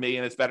cheaper for me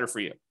and it's better for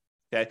you.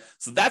 Okay.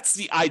 So that's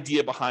the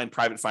idea behind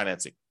private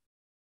financing.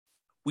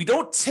 We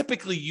don't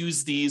typically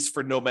use these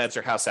for nomads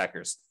or house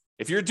hackers.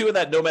 If you're doing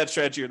that nomad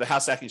strategy or the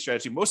house hacking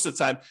strategy, most of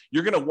the time,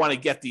 you're going to want to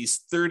get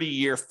these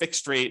 30-year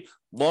fixed rate,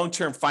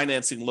 long-term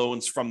financing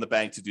loans from the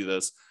bank to do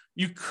this.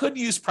 You could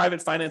use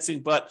private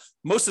financing, but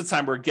most of the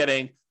time we're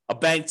getting a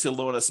bank to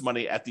loan us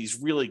money at these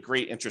really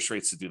great interest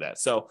rates to do that.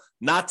 So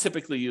not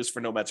typically used for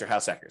nomads or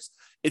house hackers.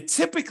 It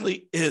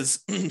typically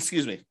is,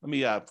 excuse me, let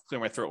me clear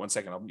my throat 1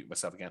 second. I'll mute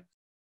myself again.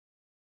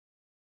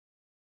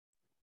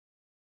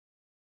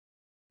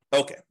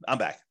 Okay, I'm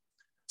back.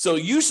 So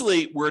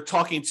usually we're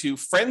talking to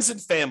friends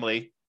and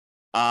family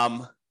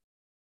and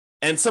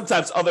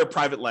sometimes other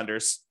private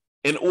lenders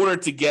in order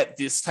to get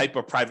this type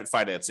of private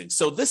financing.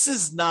 So this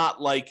is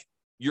not like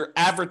you're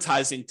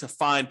advertising to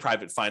find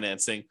private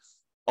financing,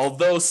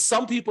 although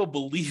some people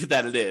believe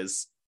that it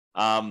is.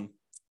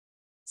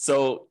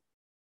 So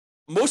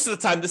most of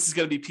the time, this is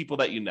going to be people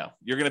that you know.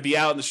 You're going to be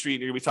out in the street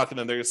and you're going to be talking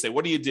to them. They're going to say,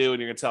 what do you do?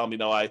 And you're going to tell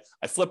them, I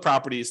flip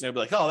properties. And they'll be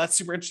like, oh, that's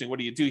super interesting. What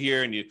do you do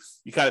here? And you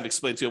kind of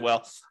explain to them,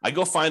 well, I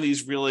go find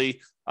these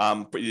really,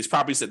 these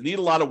properties that need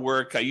a lot of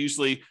work. I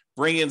usually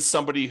bring in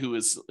somebody who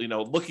is,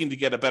 looking to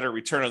get a better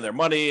return on their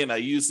money. And I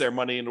use their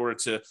money in order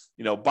to,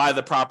 buy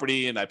the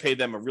property, and I pay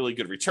them a really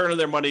good return on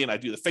their money. And I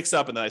do the fix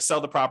up, and then I sell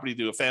the property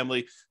to a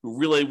family who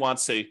really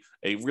wants a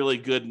really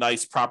good,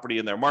 nice property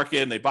in their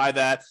market. And they buy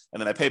that. And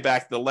then I pay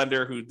back the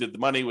lender who did the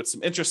money with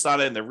some interest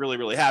on it. And they're really,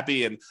 really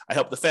happy. And I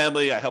help the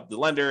family, I help the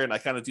lender, and I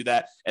kind of do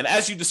that. And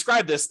as you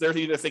describe this, they're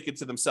either thinking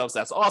to themselves,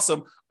 that's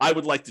awesome. I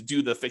would like to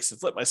do the fix and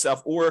flip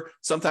myself. Or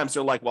sometimes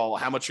they're like, well,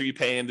 how much are you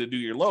paying to do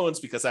your loans?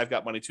 Because I've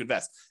got money to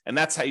invest. And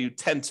that's how you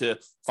tend to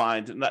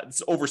find, and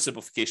it's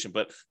oversimplification,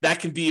 but that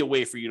can be a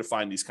way for you to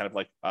find these kind of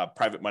like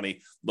private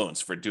money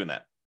loans for doing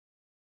that.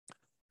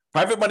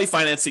 Private money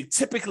financing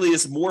typically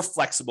is more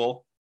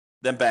flexible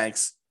than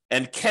banks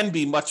and can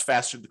be much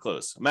faster to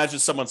close. Imagine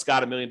someone's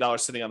got $1 million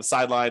sitting on the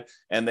sideline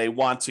and they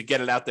want to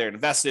get it out there and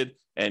invested,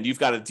 and you've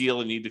got a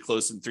deal and you need to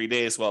close in 3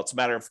 days. Well, it's a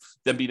matter of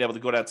them being able to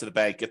go down to the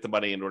bank, get the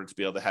money in order to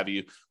be able to have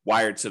you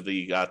wired to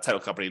the title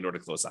company in order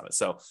to close on it.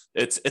 So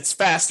it's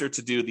faster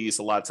to do these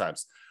a lot of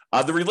times.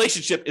 The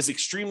relationship is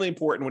extremely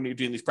important when you're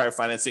doing these private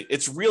financing.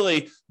 It's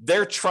really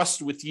their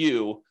trust with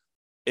you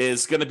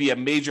is going to be a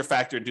major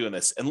factor in doing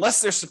this.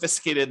 Unless they're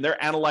sophisticated and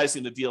they're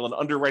analyzing the deal and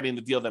underwriting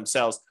the deal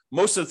themselves,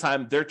 most of the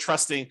time they're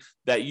trusting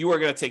that you are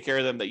going to take care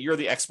of them, that you're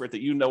the expert,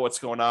 that you know what's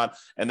going on,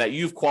 and that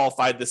you've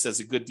qualified this as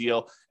a good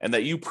deal, and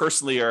that you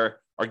personally are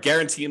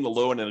guaranteeing the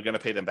loan and are going to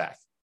pay them back.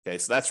 Okay,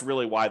 so that's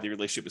really why the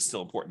relationship is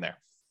still important there.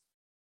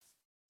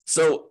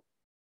 So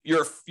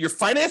your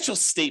financial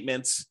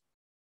statements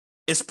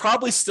is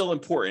probably still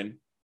important.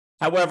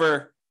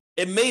 However,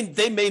 they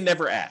may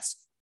never ask.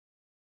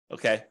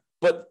 Okay,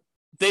 but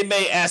they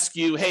may ask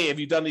you, hey, have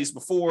you done these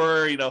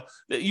before?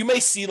 You may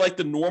see like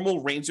the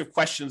normal range of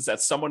questions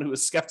that someone who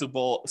is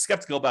skeptical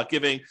about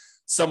giving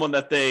someone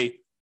that they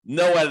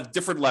know at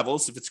different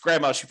levels. If it's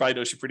grandma, she probably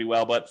knows you pretty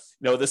well, but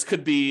this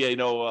could be,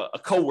 a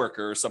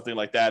coworker or something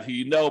like that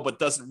who but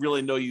doesn't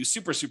really know you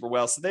super, super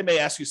well. So they may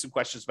ask you some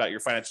questions about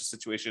your financial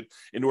situation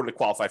in order to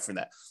qualify for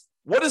that.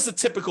 What is the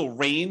typical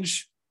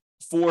range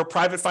for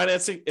private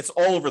financing? It's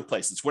all over the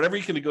place. It's whatever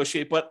you can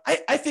negotiate, but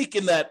I think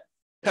in that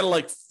kind of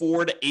like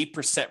 4 to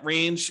 8%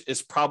 range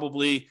is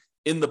probably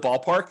in the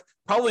ballpark,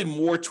 probably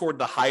more toward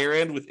the higher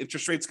end with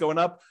interest rates going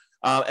up.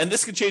 And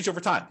this can change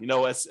over time.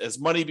 As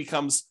money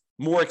becomes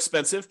more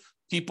expensive,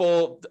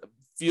 people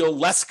feel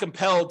less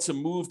compelled to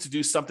move to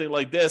do something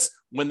like this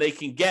when they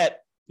can get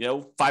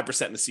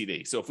 5% in the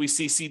CD. So if we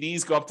see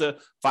CDs go up to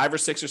 5 or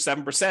 6 or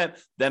 7%,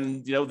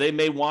 then, they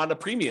may want a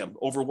premium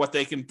over what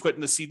they can put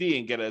in the CD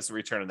and get as a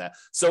return on that.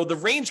 So the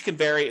range can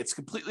vary. It's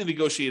completely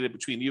negotiated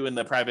between you and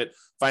the private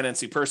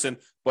financing person.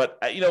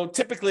 But,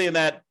 typically in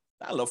that,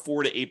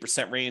 4 to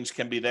 8% range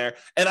can be there.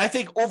 And I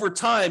think over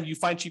time you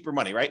find cheaper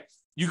money, right?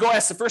 You go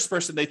ask the first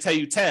person, they tell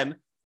you 10,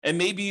 and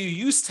maybe you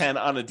use 10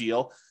 on a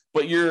deal.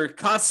 but you're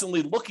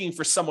constantly looking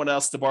for someone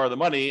else to borrow the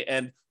money.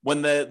 And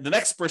when the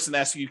next person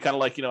asks you kind of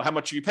like, how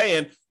much are you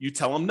paying? You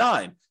tell them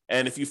 9.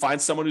 And if you find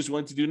someone who's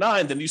willing to do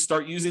 9, then you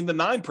start using the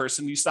 9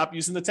 person, you stop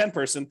using the 10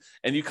 person,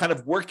 and you kind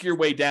of work your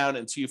way down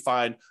until you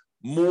find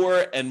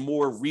more and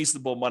more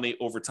reasonable money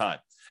over time.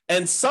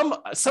 And some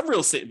real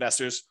estate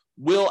investors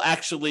will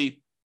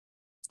actually,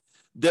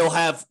 they'll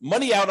have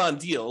money out on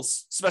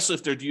deals, especially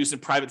if they're using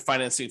private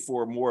financing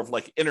for more of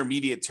like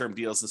intermediate term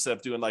deals instead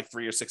of doing like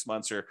 3 or 6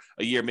 months or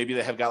a year. Maybe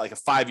they have got like a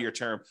 5-year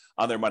term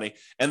on their money.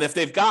 And if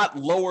they've got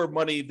lower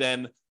money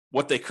than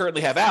what they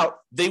currently have out,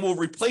 they will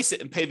replace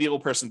it and pay the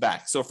old person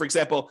back. So for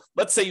example,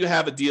 let's say you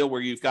have a deal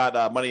where you've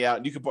got money out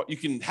and you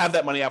can have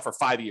that money out for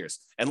 5 years.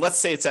 And let's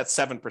say it's at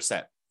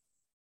 7%.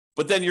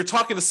 But then you're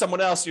talking to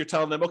someone else and you're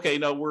telling them, okay,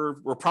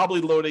 we're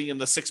probably loading in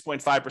the 6.5%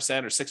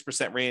 or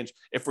 6% range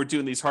if we're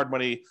doing these hard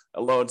money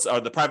loans, or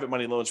the private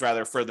money loans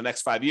rather, for the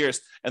next 5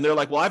 years. And they're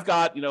like, well, I've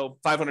got,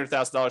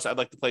 $500,000 I'd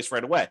like to place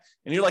right away.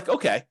 And you're like,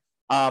 okay,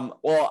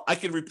 well, I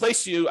can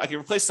replace you. I can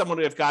replace someone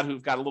who've got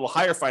a little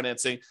higher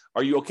financing.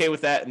 Are you okay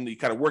with that? And you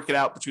kind of work it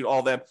out between all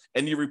of them.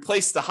 And you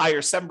replace the higher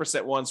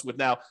 7% ones with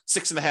now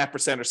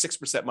 6.5% or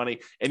 6%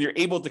 money. And you're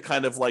able to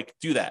kind of like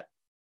do that.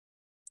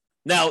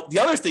 Now, the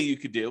other thing you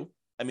could do,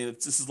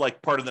 this is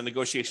like part of the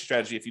negotiation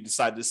strategy if you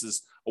decide this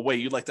is a way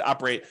you'd like to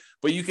operate,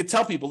 but you could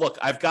tell people, look,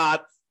 I've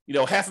got,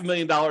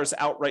 $500,000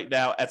 out right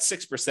now at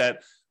 6%.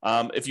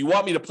 If you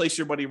want me to place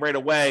your money right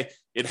away,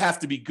 it'd have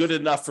to be good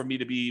enough for me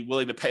to be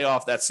willing to pay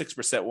off that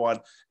 6% one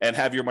and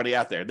have your money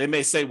out there. They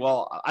may say,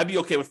 well, I'd be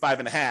okay with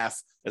 5.5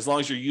 as long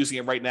as you're using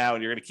it right now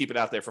and you're going to keep it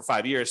out there for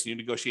 5 years. So you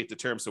negotiate the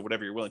terms of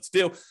whatever you're willing to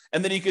do.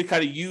 And then you could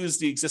kind of use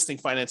the existing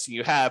financing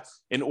you have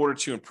in order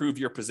to improve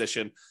your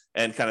position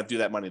and kind of do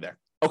that money there.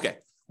 Okay.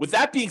 With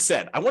that being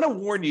said, I want to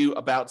warn you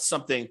about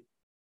something,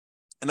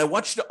 and I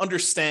want you to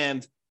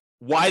understand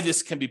why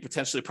this can be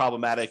potentially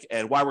problematic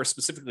and why we're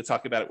specifically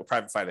talking about it with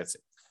private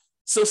financing.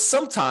 So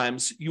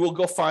sometimes you will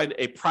go find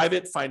a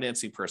private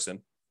financing person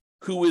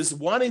who is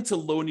wanting to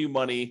loan you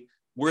money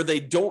where they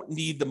don't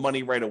need the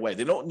money right away.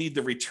 They don't need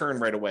the return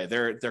right away.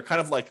 They're kind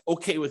of like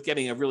okay with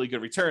getting a really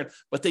good return,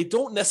 but they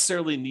don't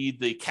necessarily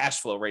need the cash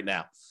flow right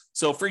now.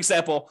 So for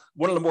example,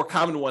 one of the more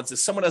common ones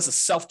is someone has a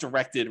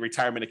self-directed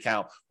retirement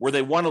account where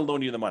they want to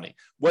loan you the money.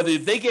 Whether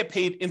they get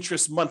paid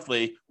interest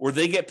monthly or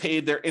they get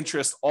paid their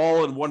interest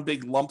all in one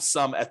big lump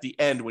sum at the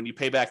end when you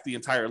pay back the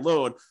entire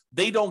loan,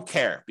 they don't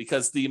care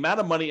because the amount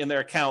of money in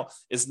their account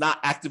is not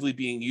actively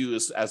being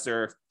used as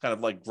they're kind of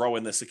like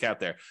growing this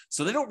account there.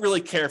 So they don't really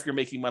care if you're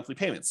making monthly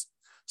payments.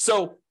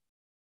 So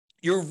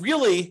you're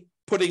really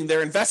putting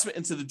their investment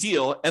into the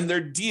deal, and their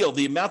deal,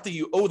 the amount that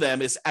you owe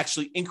them, is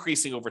actually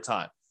increasing over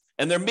time.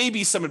 And there may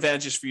be some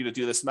advantages for you to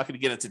do this. I'm not going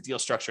to get into deal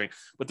structuring,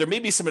 but there may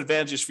be some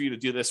advantages for you to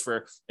do this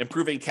for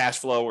improving cash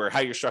flow or how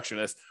you're structuring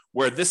this,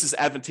 where this is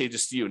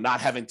advantageous to you,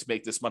 not having to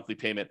make this monthly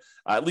payment,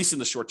 at least in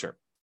the short term.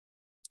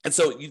 And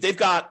so they've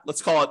got,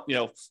 let's call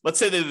it, let's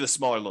say they did a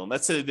smaller loan.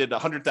 Let's say they did a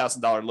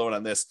 $100,000 loan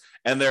on this,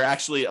 and they're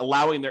actually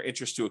allowing their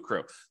interest to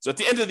accrue. So at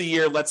the end of the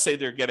year, let's say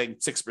they're getting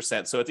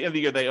 6%. So at the end of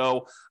the year,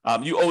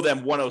 you owe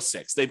them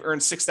 $106. They've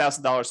earned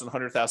 $6,000 on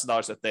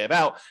 $100,000 that they have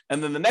out.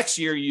 And then the next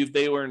year, you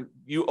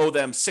owe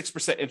them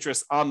 6%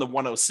 interest on the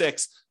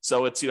 106.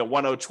 So it's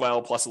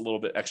 1012 plus a little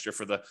bit extra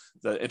for the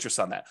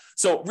interest on that.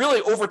 So really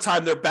over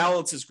time, their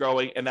balance is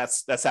growing, and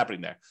that's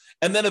happening there.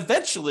 And then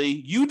eventually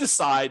you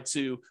decide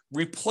to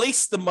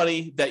replace the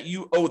money that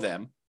you owe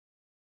them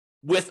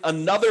with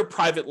another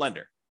private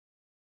lender.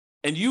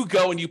 And you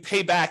go and you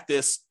pay back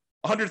this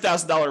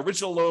 $100,000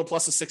 original loan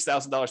plus the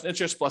 $6,000 in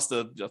interest plus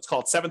the, let's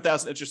call it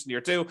 $7,000 interest in year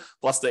 2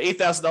 plus the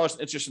 $8,000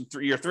 in interest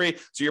in year 3.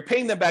 So you're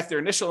paying them back their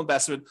initial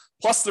investment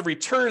plus the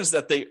returns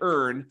that they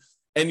earn.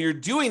 And you're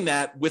doing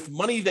that with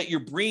money that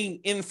you're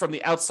bringing in from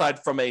the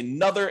outside from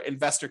another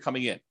investor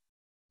coming in.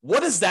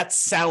 What does that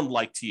sound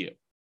like to you?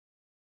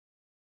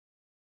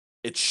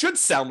 It should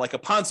sound like a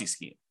Ponzi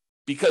scheme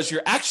because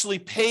you're actually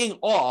paying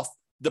off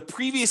the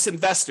previous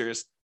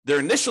investors, their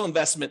initial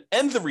investment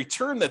and the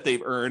return that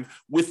they've earned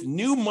with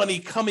new money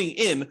coming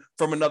in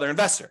from another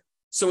investor.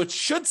 So it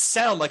should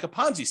sound like a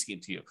Ponzi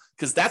scheme to you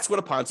because that's what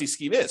a Ponzi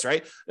scheme is,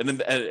 right? And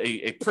then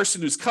a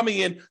person who's coming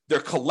in, they're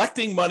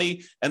collecting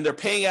money and they're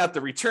paying out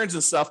the returns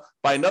and stuff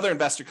by another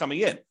investor coming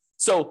in.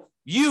 So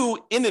you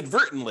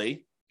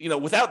inadvertently,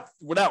 without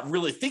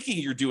really thinking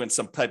you're doing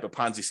some type of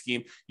Ponzi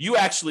scheme, you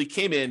actually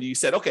came in, you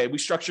said, okay, we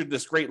structured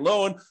this great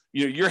loan.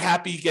 You're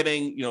happy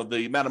getting,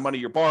 the amount of money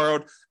you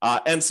borrowed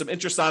and some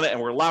interest on it.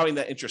 And we're allowing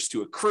that interest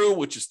to accrue,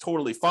 which is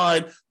totally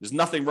fine. There's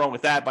nothing wrong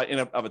with that in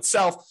and of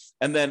itself.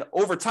 And then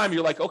over time,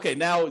 you're like, okay,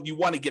 now you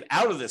want to get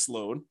out of this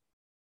loan.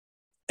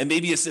 And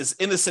maybe it's as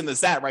innocent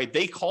as that, right?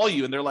 They call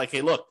you and they're like,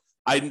 hey, look,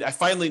 I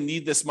finally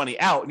need this money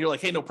out. And you're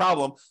like, hey, no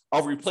problem.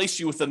 I'll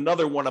replace you with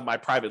another one of my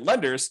private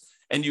lenders.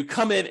 And you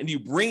come in and you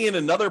bring in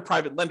another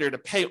private lender to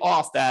pay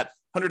off that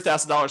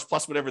 $100,000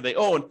 plus whatever they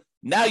own.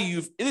 Now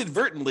you've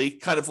inadvertently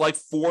kind of like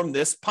formed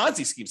this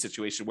Ponzi scheme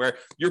situation where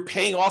you're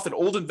paying off an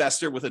old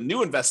investor with a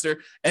new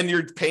investor and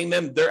you're paying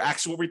them their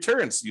actual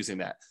returns using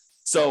that.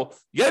 So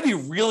you got to be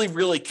really,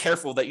 really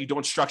careful that you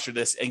don't structure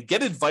this, and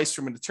get advice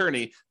from an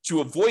attorney to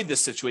avoid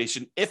this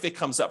situation if it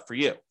comes up for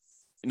you.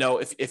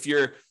 If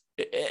you're,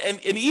 and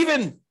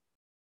even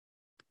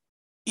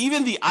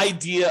the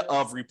idea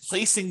of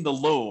replacing the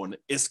loan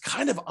is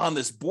kind of on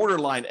this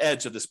borderline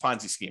edge of this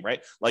Ponzi scheme,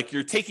 right? Like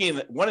you're taking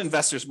one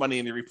investor's money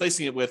and you're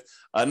replacing it with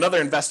another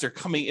investor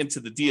coming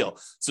into the deal.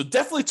 So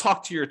definitely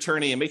talk to your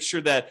attorney and make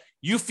sure that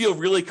you feel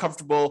really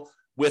comfortable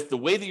with the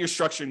way that you're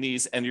structuring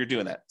these and you're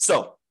doing that.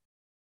 So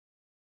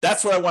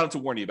that's what I wanted to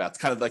warn you about. It's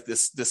kind of like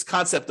this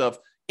concept of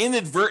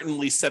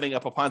inadvertently setting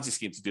up a Ponzi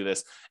scheme to do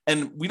this.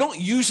 And we don't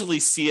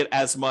usually see it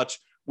as much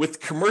with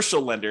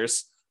commercial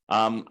lenders.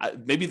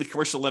 Maybe the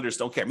commercial lenders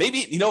don't care. Maybe,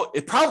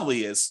 it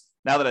probably is,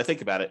 now that I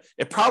think about it,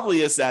 it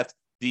probably is that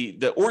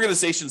the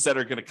organizations that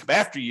are going to come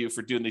after you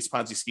for doing these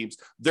Ponzi schemes,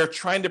 they're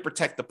trying to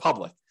protect the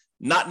public,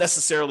 not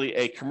necessarily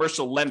a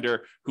commercial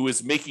lender who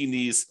is making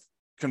these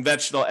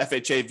conventional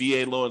FHA,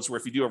 VA loans where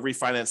if you do a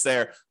refinance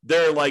there,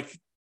 they're like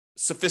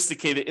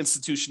sophisticated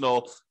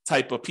institutional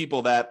type of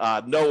people that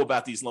know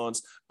about these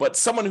loans. But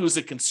someone who's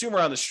a consumer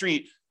on the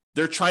street,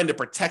 they're trying to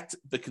protect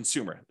the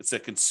consumer. It's a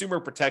consumer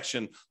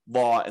protection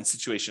law and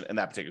situation in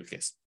that particular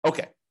case.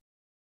 Okay.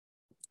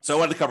 So I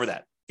wanted to cover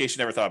that in case you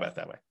never thought about it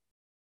that way.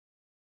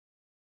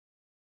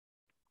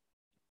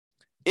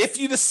 If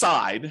you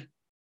decide,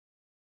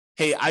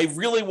 hey, I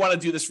really want to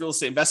do this real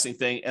estate investing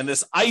thing, and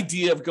this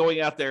idea of going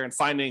out there and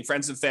finding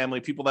friends and family,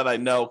 people that I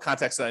know,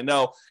 contacts that I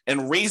know,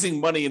 and raising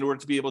money in order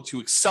to be able to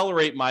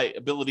accelerate my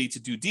ability to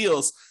do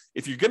deals,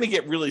 if you're going to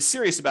get really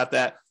serious about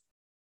that,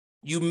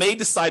 you may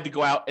decide to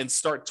go out and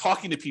start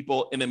talking to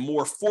people in a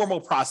more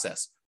formal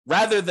process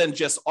rather than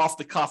just off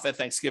the cuff at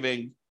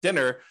Thanksgiving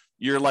dinner.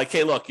 You're like,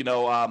 hey, look,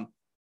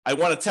 I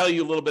want to tell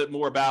you a little bit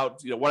more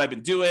about what I've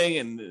been doing,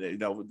 and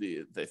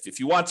if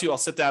you want to, I'll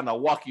sit down and I'll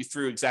walk you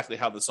through exactly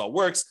how this all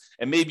works.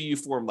 And maybe you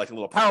form like a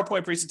little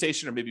PowerPoint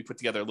presentation, or maybe put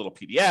together a little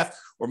PDF,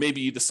 or maybe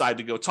you decide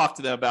to go talk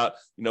to them about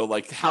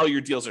like how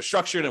your deals are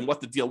structured and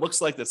what the deal looks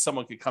like that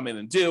someone could come in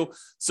and do.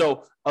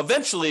 So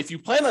eventually, if you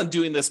plan on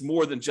doing this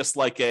more than just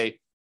like a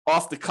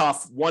off the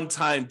cuff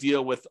one-time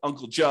deal with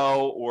Uncle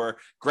Joe or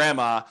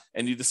Grandma,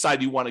 and you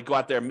decide you want to go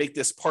out there and make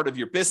this part of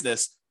your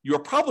business, you're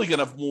probably going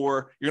to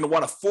you're going to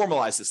want to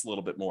formalize this a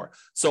little bit more.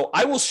 So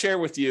I will share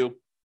with you,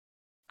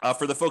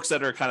 for the folks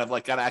that are kind of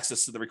like got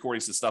access to the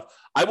recordings and stuff,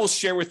 I will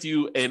share with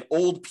you an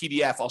old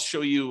PDF.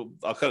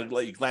 I'll kind of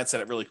let you glance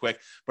at it really quick,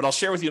 but I'll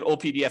share with you an old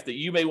PDF that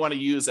you may want to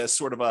use as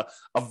sort of a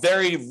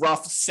very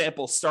rough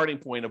sample starting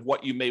point of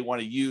what you may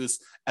want to use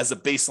as a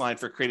baseline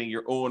for creating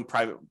your own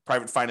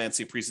private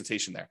financing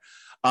presentation there.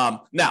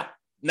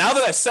 Now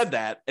that I've said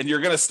that, and you're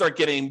going to start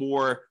getting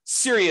more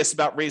serious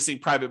about raising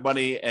private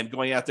money and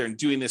going out there and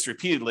doing this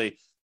repeatedly,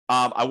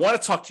 I want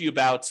to talk to you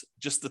about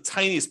just the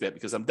tiniest bit,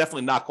 because I'm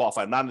definitely not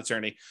qualified. I'm not an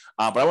attorney,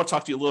 but I want to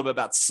talk to you a little bit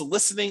about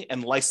soliciting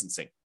and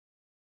licensing.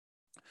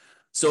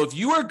 So if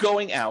you are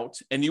going out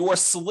and you are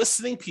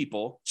soliciting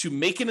people to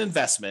make an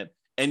investment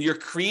and you're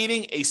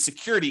creating a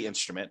security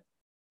instrument,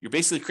 you're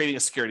basically creating a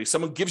security.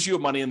 Someone gives you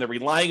money and they're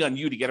relying on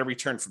you to get a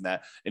return from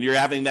that. And you're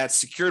having that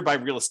secured by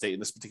real estate in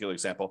this particular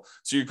example.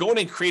 So you're going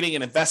and creating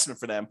an investment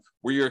for them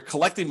where you're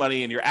collecting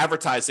money and you're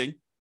advertising,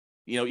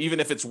 even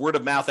if it's word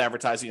of mouth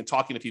advertising and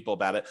talking to people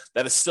about it,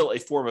 that is still a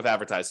form of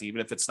advertising, even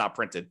if it's not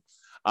printed.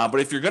 But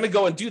if you're going to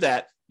go and do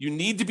that, you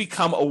need to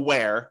become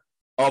aware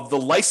of the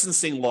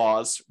licensing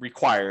laws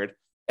required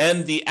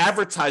and the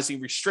advertising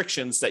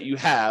restrictions that you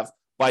have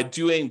by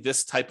doing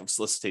this type of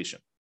solicitation.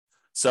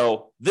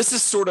 So this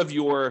is sort of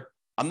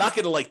I'm not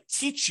going to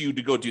teach you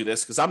to go do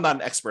this because I'm not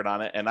an expert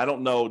on it and I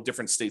don't know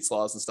different states'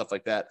 laws and stuff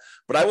like that.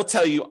 But I will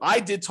tell you, I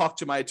did talk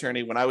to my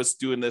attorney when I was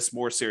doing this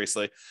more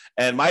seriously.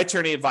 And my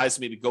attorney advised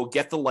me to go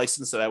get the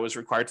license that I was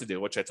required to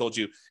do, which I told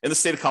you in the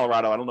state of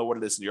Colorado. I don't know what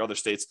it is in your other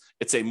states.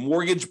 It's a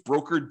mortgage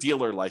broker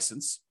dealer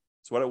license.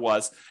 That's what it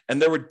was.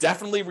 And there were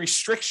definitely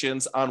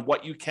restrictions on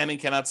what you can and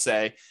cannot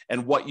say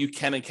and what you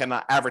can and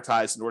cannot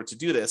advertise in order to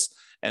do this.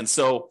 And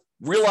so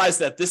realize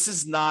that this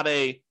is not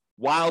a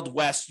Wild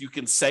West. You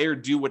can say or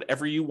do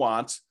whatever you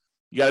want.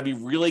 You got to be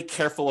really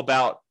careful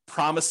about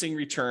promising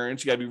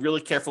returns. You got to be really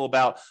careful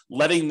about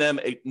letting them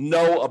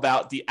know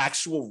about the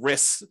actual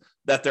risks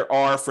that there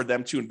are for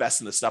them to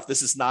invest in this stuff.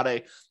 This is not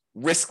a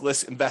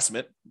riskless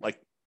investment, like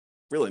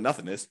really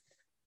nothing is,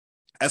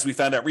 as we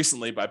found out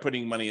recently by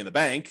putting money in the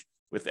bank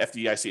with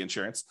FDIC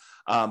insurance.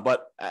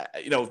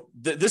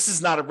 This is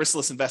not a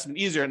riskless investment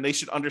either, and they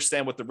should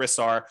understand what the risks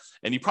are.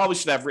 And you probably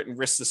should have written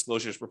risk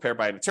disclosures prepared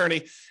by an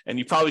attorney, and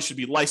you probably should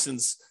be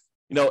licensed.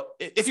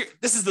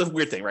 This is the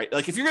weird thing, right?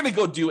 Like if you're going to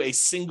go do a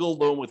single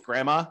loan with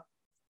Grandma,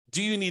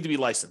 do you need to be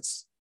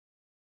licensed?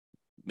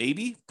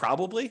 Maybe,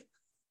 probably.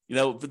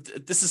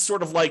 But this is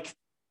sort of like,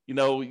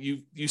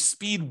 you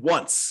speed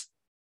once.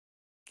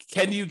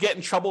 Can you get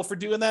in trouble for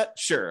doing that?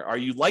 Sure. Are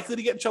you likely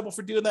to get in trouble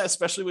for doing that,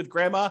 especially with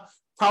Grandma?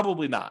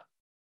 Probably not.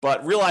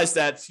 But realize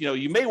that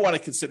you may want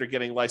to consider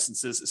getting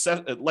license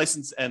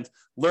and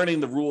learning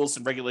the rules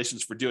and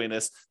regulations for doing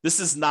this. This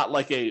is not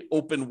like a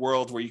open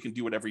world where you can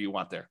do whatever you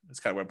want there. That's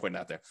kind of what I'm pointing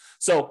out there.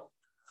 So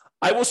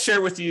I will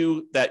share with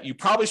you that you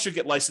probably should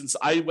get licensed.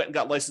 I went and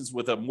got licensed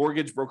with a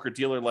mortgage broker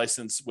dealer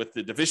license with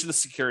the Division of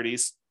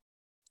Securities.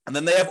 And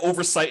then they have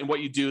oversight in what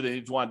you do.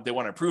 They want to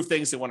approve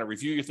things. They want to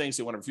review your things.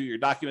 They want to review your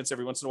documents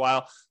every once in a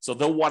while. So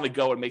they'll want to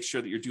go and make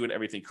sure that you're doing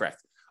everything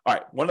correct. All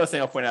right. One other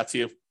thing I'll point out to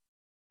you.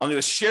 I'm going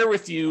to share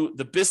with you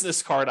the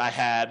business card I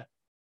had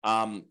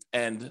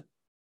and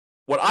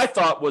what I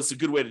thought was a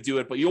good way to do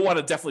it, but you'll want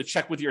to definitely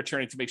check with your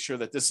attorney to make sure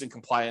that this is in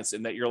compliance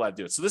and that you're allowed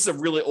to do it. So this is a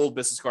really old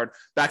business card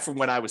back from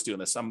when I was doing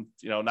this. I'm,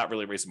 not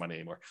really raising money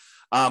anymore.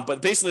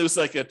 But basically it was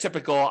like a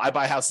typical, I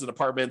buy houses and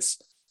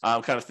apartments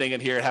kind of thing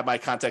in here. It had my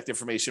contact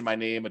information, my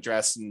name,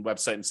 address, and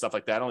website and stuff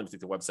like that. I don't even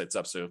think the website's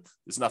up, so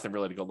there's nothing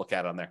really to go look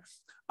at on there.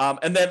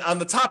 And then on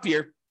the top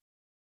here,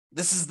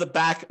 this is the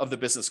back of the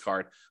business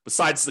card.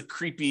 Besides the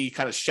creepy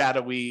kind of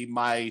shadowy,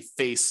 my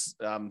face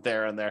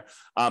there and there.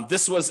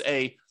 This was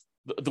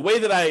the way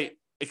that I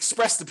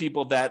expressed to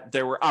people that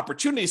there were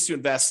opportunities to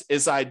invest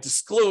is I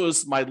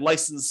disclose my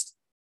licensed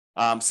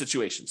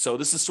situation. So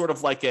this is sort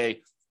of like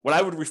what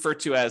I would refer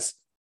to as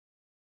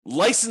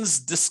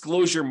licensed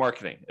disclosure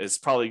marketing is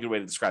probably a good way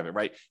to describe it,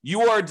 right?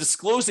 You are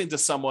disclosing to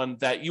someone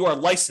that you are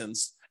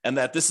licensed and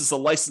that this is a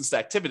licensed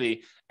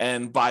activity.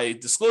 And by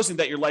disclosing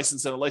that you're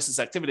licensed in a licensed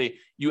activity,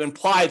 you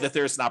imply that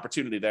there's an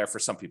opportunity there for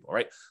some people,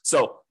 right?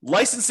 So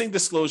licensing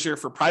disclosure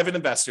for private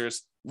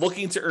investors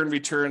looking to earn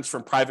returns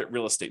from private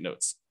real estate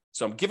notes.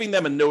 So I'm giving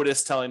them a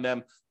notice telling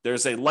them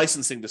there's a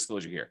licensing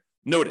disclosure here.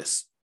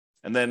 Notice.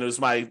 And then it was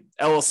my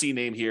LLC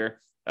name here.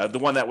 The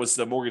one that was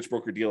the mortgage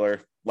broker dealer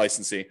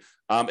licensee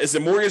is a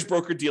mortgage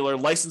broker dealer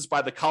licensed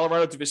by the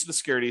Colorado Division of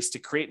Securities to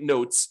create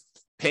notes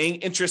paying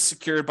interest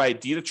secured by a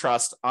deed of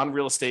trust on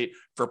real estate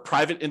for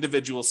private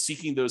individuals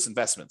seeking those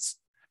investments.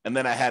 And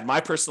then I had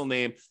my personal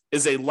name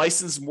is a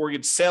licensed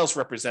mortgage sales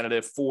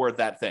representative for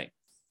that thing.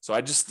 So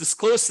I just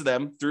disclosed to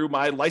them through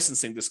my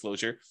licensing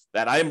disclosure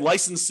that I am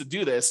licensed to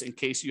do this in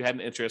case you had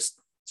an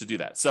interest to do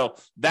that. So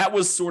that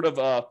was sort of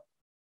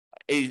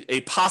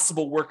a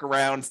possible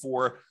workaround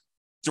for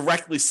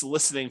directly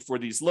soliciting for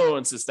these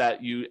loans is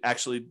that you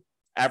actually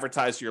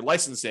advertise your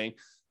licensing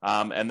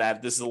and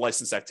that this is a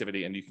licensed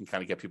activity and you can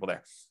kind of get people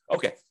there.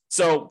 Okay,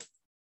 so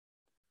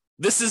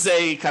this is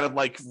a kind of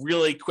like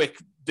really quick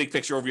big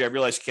picture overview. I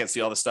realize you can't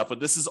see all this stuff, but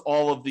this is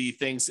all of the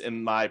things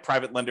in my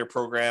private lender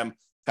program,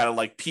 kind of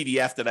like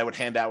PDF that I would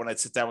hand out when I'd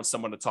sit down with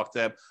someone to talk to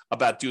them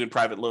about doing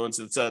private loans.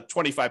 It's a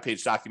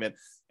 25-page document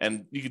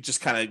and you could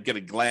just kind of get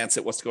a glance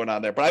at what's going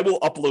on there. But I will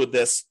upload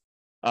this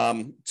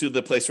to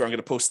the place where I'm going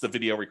to post the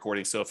video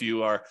recording. So if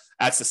you are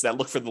accessing that,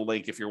 look for the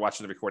link if you're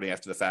watching the recording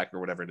after the fact or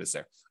whatever it is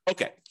there.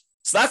 Okay,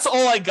 so that's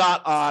all I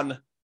got on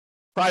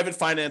private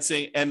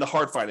financing and the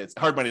hard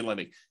money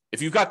lending.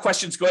 If you've got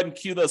questions, go ahead and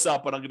queue those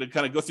up, but I'm going to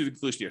kind of go through the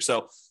conclusion here.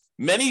 So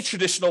many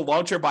traditional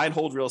long-term buy and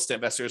hold real estate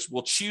investors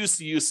will choose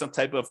to use some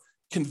type of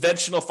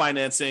conventional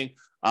financing,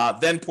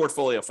 then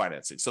portfolio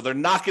financing. So they're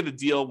not going to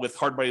deal with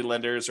hard money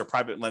lenders or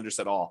private lenders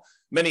at all.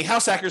 Many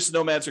house hackers and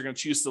nomads are going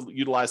to choose to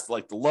utilize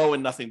like the low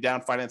and nothing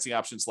down financing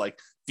options like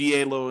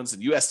VA loans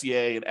and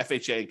USDA and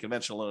FHA and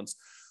conventional loans.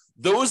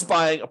 Those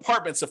buying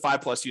apartments of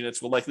 5+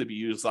 units will likely be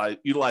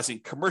utilizing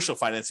commercial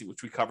financing,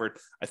 which we covered,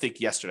 I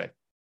think, yesterday.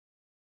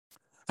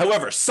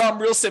 However,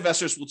 some real estate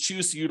investors will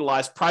choose to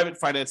utilize private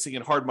financing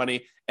and hard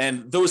money.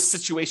 And those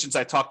situations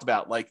I talked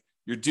about, like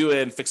you're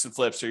doing fix and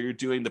flips or you're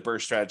doing the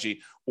BRRRR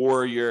strategy,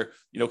 or you're,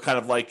 kind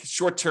of like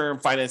short-term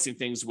financing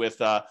things with,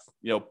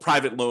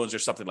 private loans or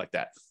something like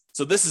that.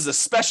 So this is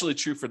especially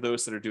true for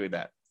those that are doing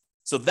that.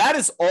 So that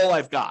is all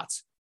I've got.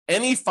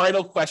 Any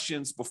final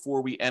questions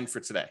before we end for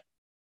today?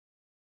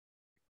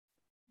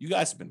 You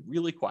guys have been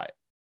really quiet.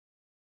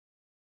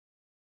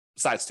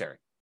 Besides Terry.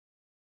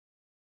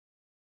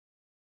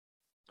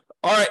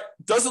 All right.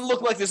 Doesn't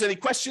look like there's any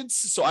questions,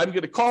 so I'm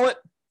going to call it.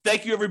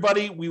 Thank you,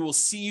 everybody. We will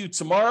see you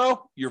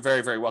tomorrow. You're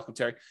very, very welcome,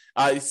 Terry.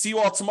 See you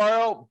all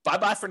tomorrow.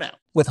 Bye-bye for now.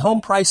 With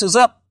home prices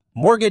up,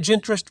 mortgage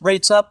interest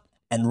rates up,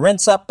 and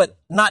rents up, but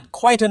not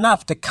quite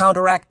enough to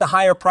counteract the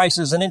higher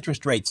prices and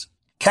interest rates,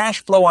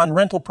 cash flow on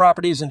rental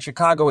properties in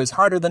Chicago is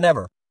harder than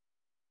ever.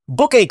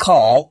 Book a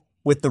call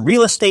with the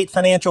Real Estate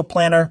Financial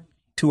Planner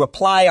to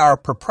apply our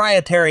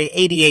proprietary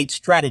 88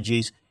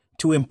 strategies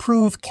to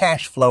improve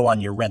cash flow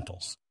on your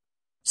rentals.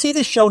 See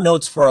the show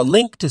notes for a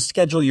link to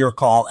schedule your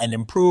call and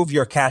improve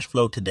your cash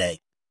flow today.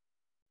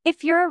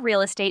 If you're a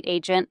real estate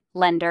agent,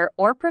 lender,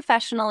 or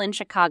professional in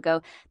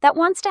Chicago that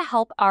wants to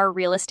help our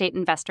real estate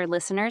investor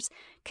listeners,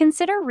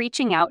 consider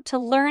reaching out to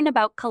learn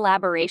about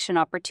collaboration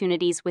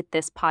opportunities with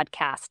this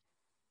podcast.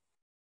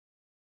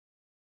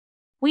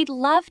 We'd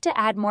love to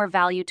add more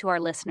value to our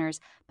listeners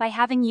by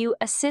having you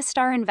assist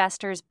our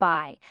investors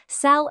buy,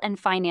 sell, and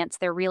finance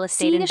their real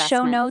estate investments. See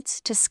the show notes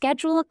to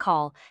schedule a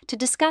call to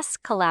discuss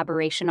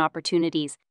collaboration opportunities.